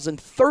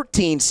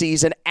 2013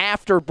 season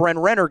after Brent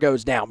Renner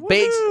goes down.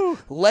 Bates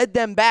led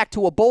them back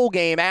to a bowl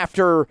game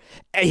after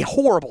a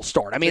horrible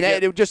start. I mean,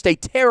 it was just a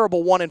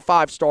terrible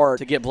 1-5 start.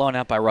 To get blown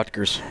out by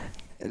Rutgers.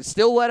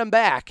 Still let him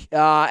back.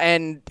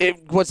 And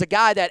it was a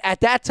guy that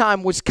at that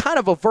time was kind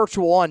of a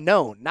virtual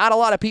unknown. Not a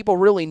lot of people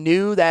really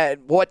knew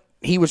what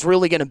he was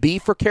really going to be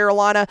for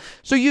Carolina.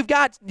 So you've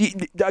got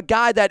a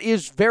guy that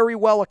is very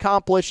well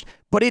accomplished,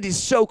 but it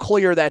is so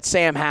clear that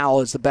Sam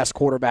Howell is the best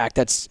quarterback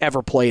that's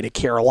ever played at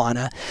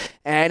Carolina.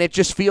 And it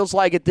just feels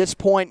like at this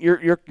point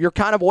you're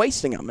kind of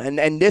wasting him.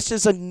 And this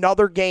is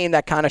another game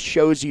that kind of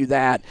shows you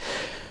that.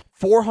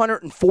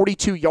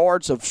 442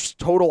 yards of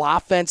total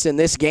offense in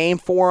this game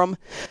for him.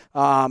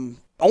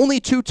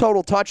 Only 2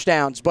 total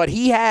touchdowns, but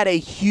he had a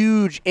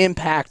huge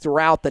impact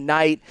throughout the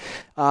night.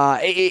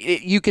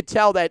 You could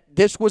tell that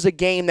this was a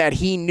game that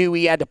he knew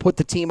he had to put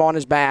the team on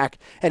his back,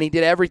 and he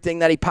did everything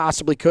that he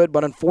possibly could,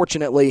 but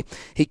unfortunately,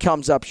 he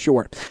comes up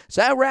short.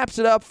 So that wraps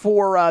it up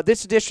for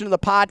this edition of the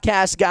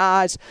podcast,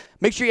 guys.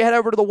 Make sure you head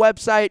over to the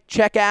website,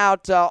 check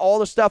out all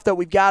the stuff that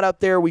we've got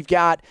up there. We've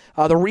got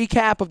the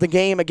recap of the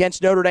game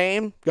against Notre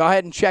Dame. Go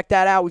ahead and check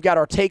that out. We've got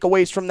our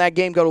takeaways from that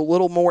game, go a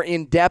little more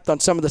in depth on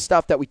some of the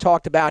stuff that we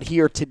talked about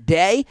here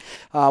today,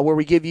 where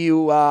we give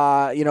you,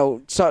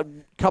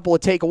 couple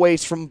of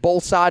takeaways from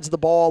both sides of the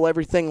ball,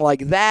 everything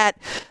like that.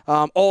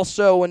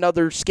 Also,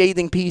 another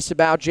scathing piece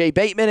about Jay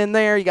Bateman in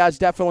there. You guys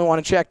definitely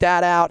want to check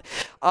that out.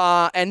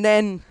 And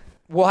then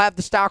we'll have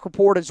the stock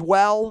report as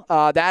well.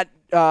 That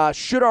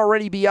should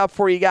already be up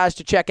for you guys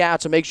to check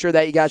out, so make sure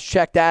that you guys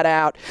check that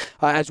out.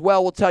 As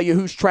well, we'll tell you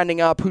who's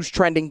trending up, who's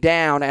trending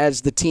down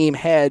as the team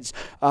heads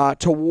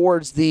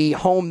towards the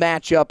home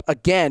matchup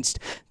against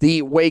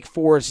the Wake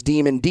Forest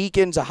Demon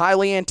Deacons, a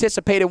highly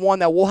anticipated one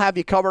that we'll have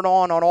you covered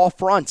on all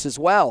fronts as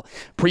well.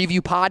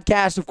 Preview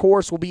podcast, of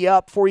course, will be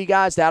up for you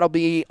guys. That'll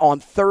be on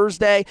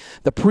Thursday.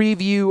 The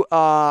preview,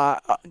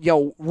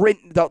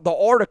 the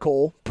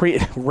article,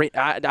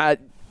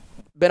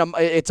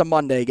 it's a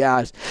Monday,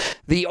 guys.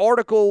 The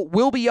article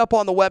will be up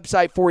on the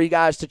website for you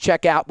guys to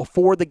check out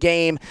before the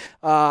game.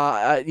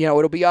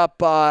 It'll be up.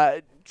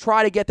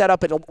 Try to get that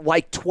up at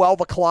like 12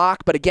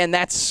 o'clock, but again,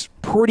 that's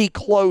pretty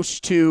close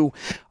to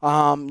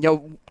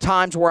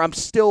times where I'm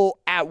still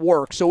at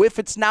work. So if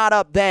it's not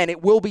up then,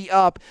 it will be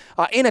up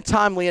in a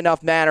timely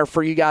enough manner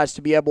for you guys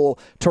to be able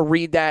to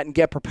read that and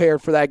get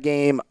prepared for that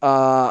game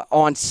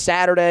on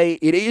Saturday.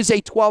 It is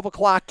a 12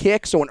 o'clock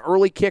kick, so an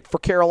early kick for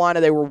Carolina.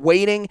 They were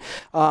waiting.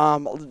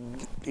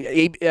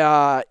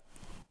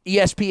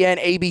 ESPN,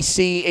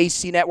 ABC,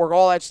 AC Network,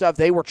 all that stuff,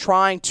 they were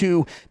trying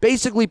to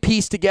basically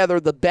piece together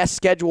the best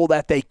schedule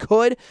that they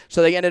could.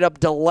 So they ended up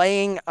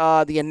delaying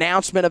the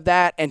announcement of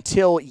that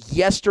until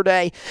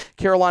yesterday.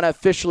 Carolina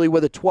officially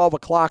with a 12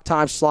 o'clock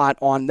time slot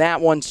on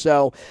that one.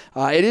 So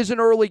it is an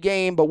early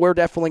game, but we're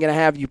definitely going to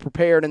have you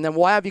prepared, and then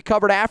we'll have you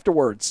covered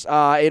afterwards.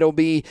 It'll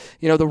be,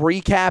 the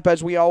recap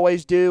as we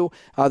always do.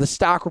 The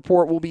stock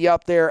report will be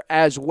up there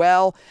as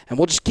well, and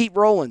we'll just keep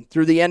rolling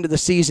through the end of the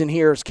season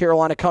here as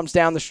Carolina comes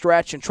down the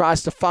stretch and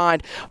tries to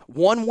find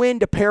one win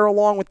to pair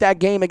along with that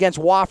game against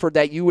Wofford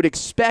that you would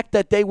expect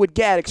that they would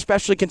get,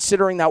 especially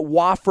considering that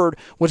Wofford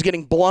was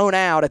getting blown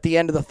out at the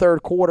end of the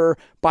third quarter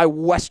by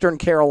Western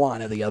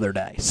Carolina the other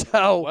day.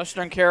 So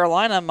Western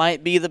Carolina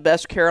might be the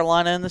best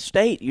Carolina in the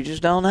state. You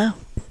just don't know.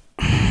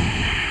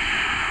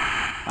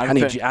 I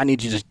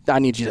need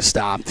you to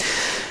stop.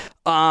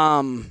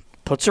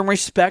 Put some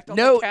respect on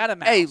the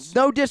Catamounts. Hey,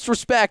 no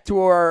disrespect to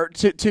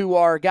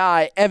our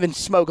guy Evan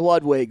Smoke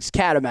Ludwig's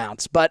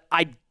Catamounts, but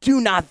I do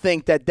not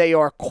think that they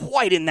are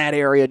quite in that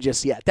area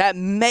just yet. That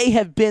may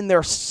have been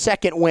their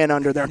second win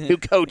under their new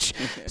coach,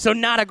 so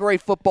not a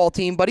great football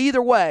team. But either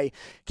way,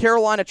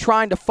 Carolina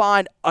trying to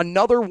find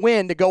another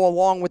win to go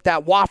along with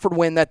that Wofford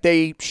win that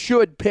they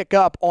should pick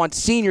up on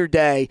Senior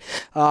Day.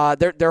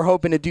 They're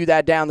hoping to do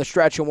that down the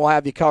stretch, and we'll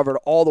have you covered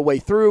all the way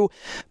through.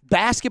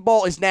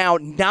 Basketball is now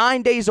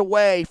 9 days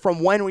away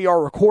from when we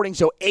are recording,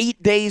 so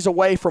 8 days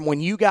away from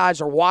when you guys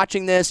are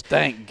watching this.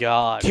 Thank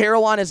God.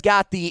 Carolina's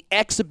got the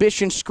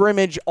exhibition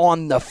scrimmage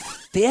on the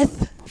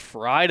 5th.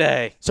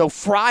 Friday. So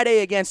Friday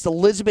against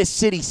Elizabeth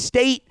City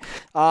State.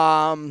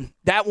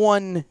 That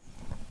one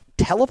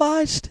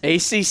televised?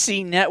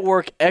 ACC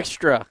Network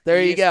Extra.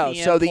 There you go.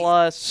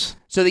 Plus.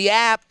 So the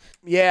app,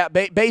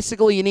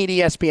 basically you need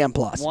ESPN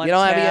Plus. You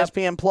don't have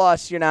ESPN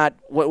Plus, you're not.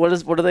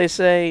 What do they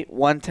say?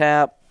 One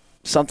tap,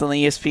 something on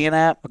the ESPN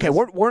app. Okay,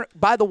 we're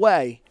by the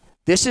way,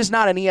 this is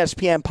not an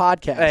ESPN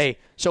podcast. Hey,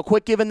 so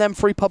quit giving them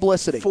free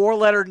publicity.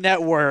 4-letter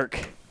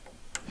network.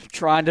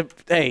 We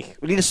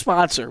need a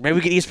sponsor. Maybe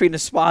we get ESPN to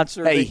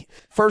sponsor. Hey,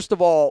 first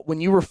of all, when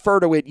you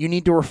refer to it, you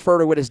need to refer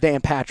to it as Dan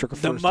Patrick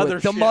refers to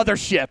it. The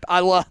mothership.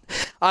 I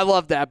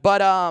love that.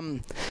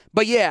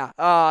 But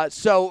yeah,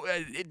 so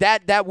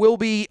that will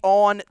be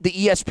on the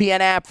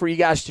ESPN app for you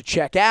guys to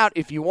check out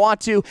if you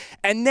want to.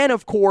 And then,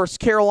 of course,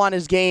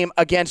 Carolina's game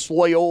against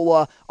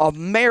Loyola of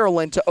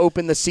Maryland to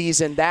open the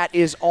season. That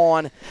is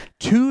on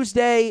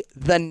Tuesday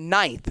the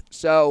 9th.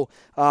 So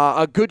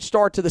a good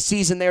start to the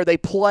season there. They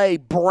play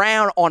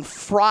Brown on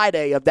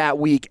Friday of that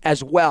week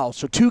as well.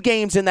 So 2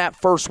 games in that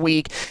first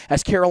week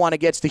as Carolina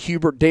gets the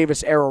Hubert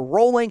Davis era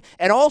rolling.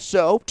 And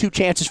also 2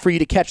 chances for you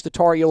to catch the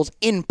Tar Heels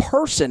in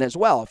person as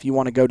well if you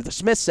want to go to the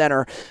Smith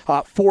Center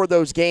for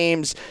those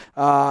games.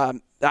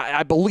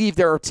 I believe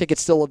there are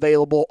tickets still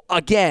available.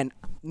 Again,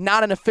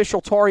 not an official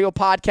Tar Heel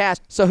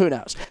podcast, so who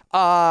knows.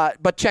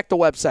 But check the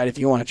website if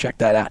you want to check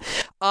that out.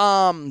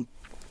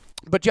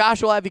 But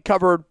Josh will have you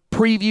covered.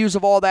 Previews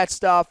of all that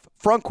stuff.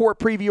 Front court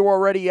preview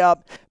already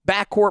up.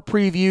 Back court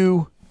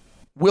preview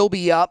will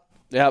be up.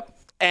 Yep.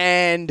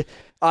 And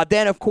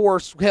then, of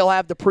course, he'll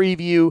have the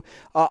preview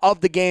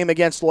of the game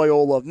against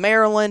Loyola of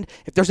Maryland.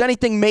 If there's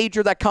anything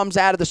major that comes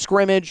out of the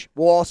scrimmage,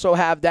 we'll also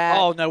have that.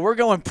 Oh, no, we're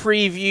going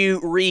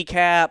preview,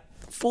 recap,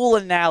 full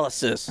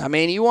analysis. I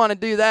mean, you want to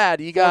do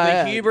that. You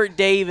got the Hubert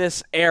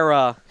Davis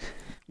era.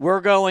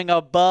 We're going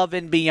above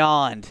and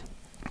beyond.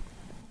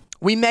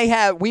 We may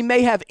have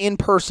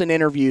in-person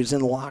interviews in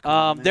the locker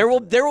room. There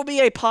will be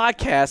a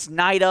podcast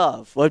night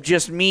of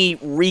just me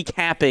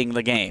recapping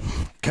the game.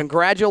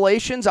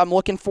 Congratulations! I'm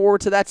looking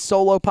forward to that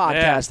solo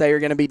podcast that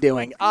you're going to be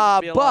doing. It'll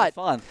be a lot of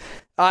fun.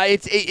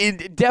 It's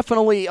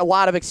definitely a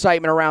lot of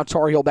excitement around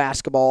Tar Heel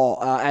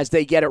basketball as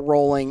they get it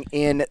rolling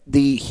in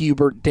the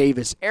Hubert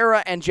Davis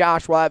era. And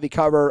Josh will have you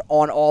covered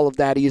on all of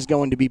that. He is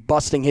going to be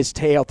busting his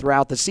tail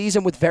throughout the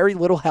season with very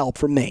little help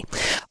from me.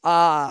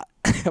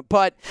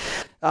 But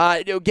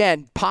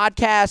again,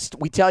 podcast,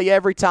 we tell you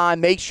every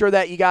time, make sure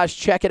that you guys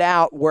check it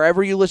out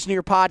wherever you listen to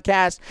your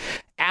podcast.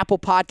 Apple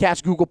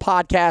Podcasts, Google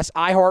Podcasts,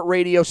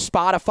 iHeartRadio,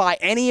 Spotify,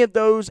 any of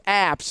those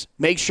apps,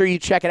 make sure you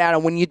check it out.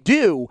 And when you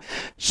do,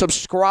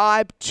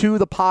 subscribe to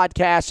the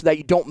podcast so that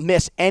you don't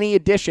miss any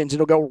additions.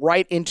 It'll go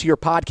right into your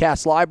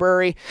podcast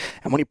library.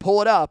 And when you pull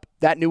it up,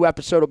 that new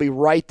episode will be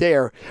right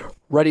there,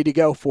 ready to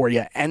go for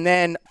you. And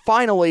then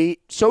finally,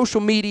 social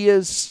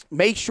medias,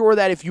 make sure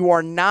that if you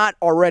are not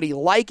already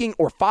liking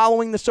or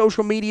following the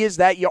social medias,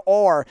 that you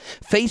are.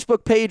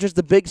 Facebook page is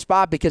the big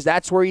spot because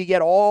that's where you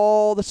get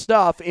all the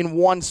stuff in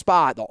one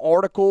spot. The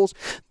articles,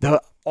 the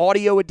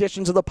audio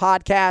editions of the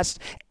podcast,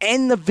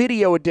 and the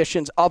video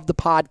editions of the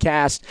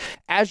podcast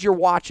as you're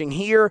watching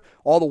here.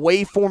 All the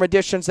waveform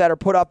editions that are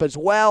put up as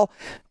well.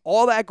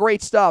 All that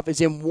great stuff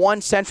is in one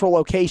central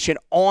location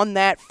on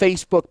that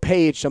Facebook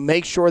page. So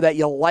make sure that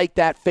you like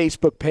that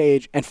Facebook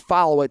page and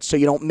follow it so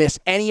you don't miss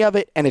any of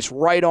it. And it's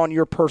right on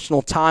your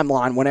personal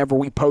timeline whenever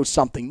we post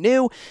something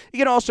new. You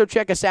can also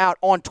check us out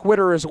on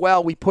Twitter as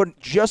well. We put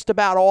just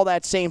about all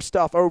that same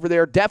stuff over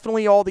there.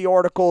 Definitely all the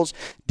articles.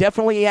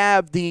 Definitely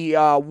have the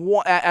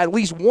at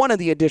least one of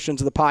the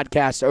editions of the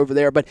podcast podcast over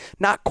there, but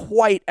not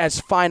quite as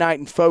finite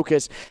and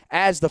focused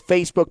as the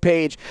Facebook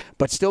page.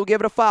 But still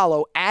give it a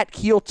follow at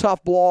Heel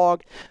Tough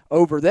Blog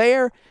over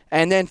there.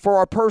 And then for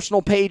our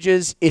personal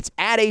pages, it's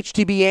at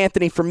HTB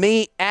Anthony for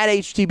me, at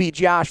HTB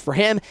Josh for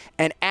him,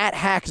 and at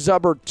Hack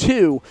Zuber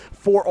 2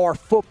 for our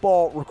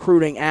football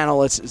recruiting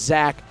analyst,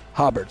 Zach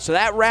Hubbard. So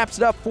that wraps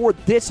it up for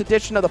this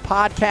edition of the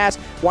podcast.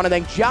 Want to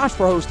thank Josh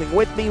for hosting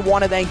with me.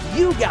 Want to thank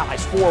you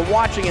guys for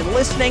watching and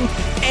listening.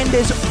 And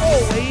as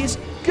always,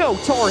 go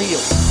Tar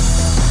Heels.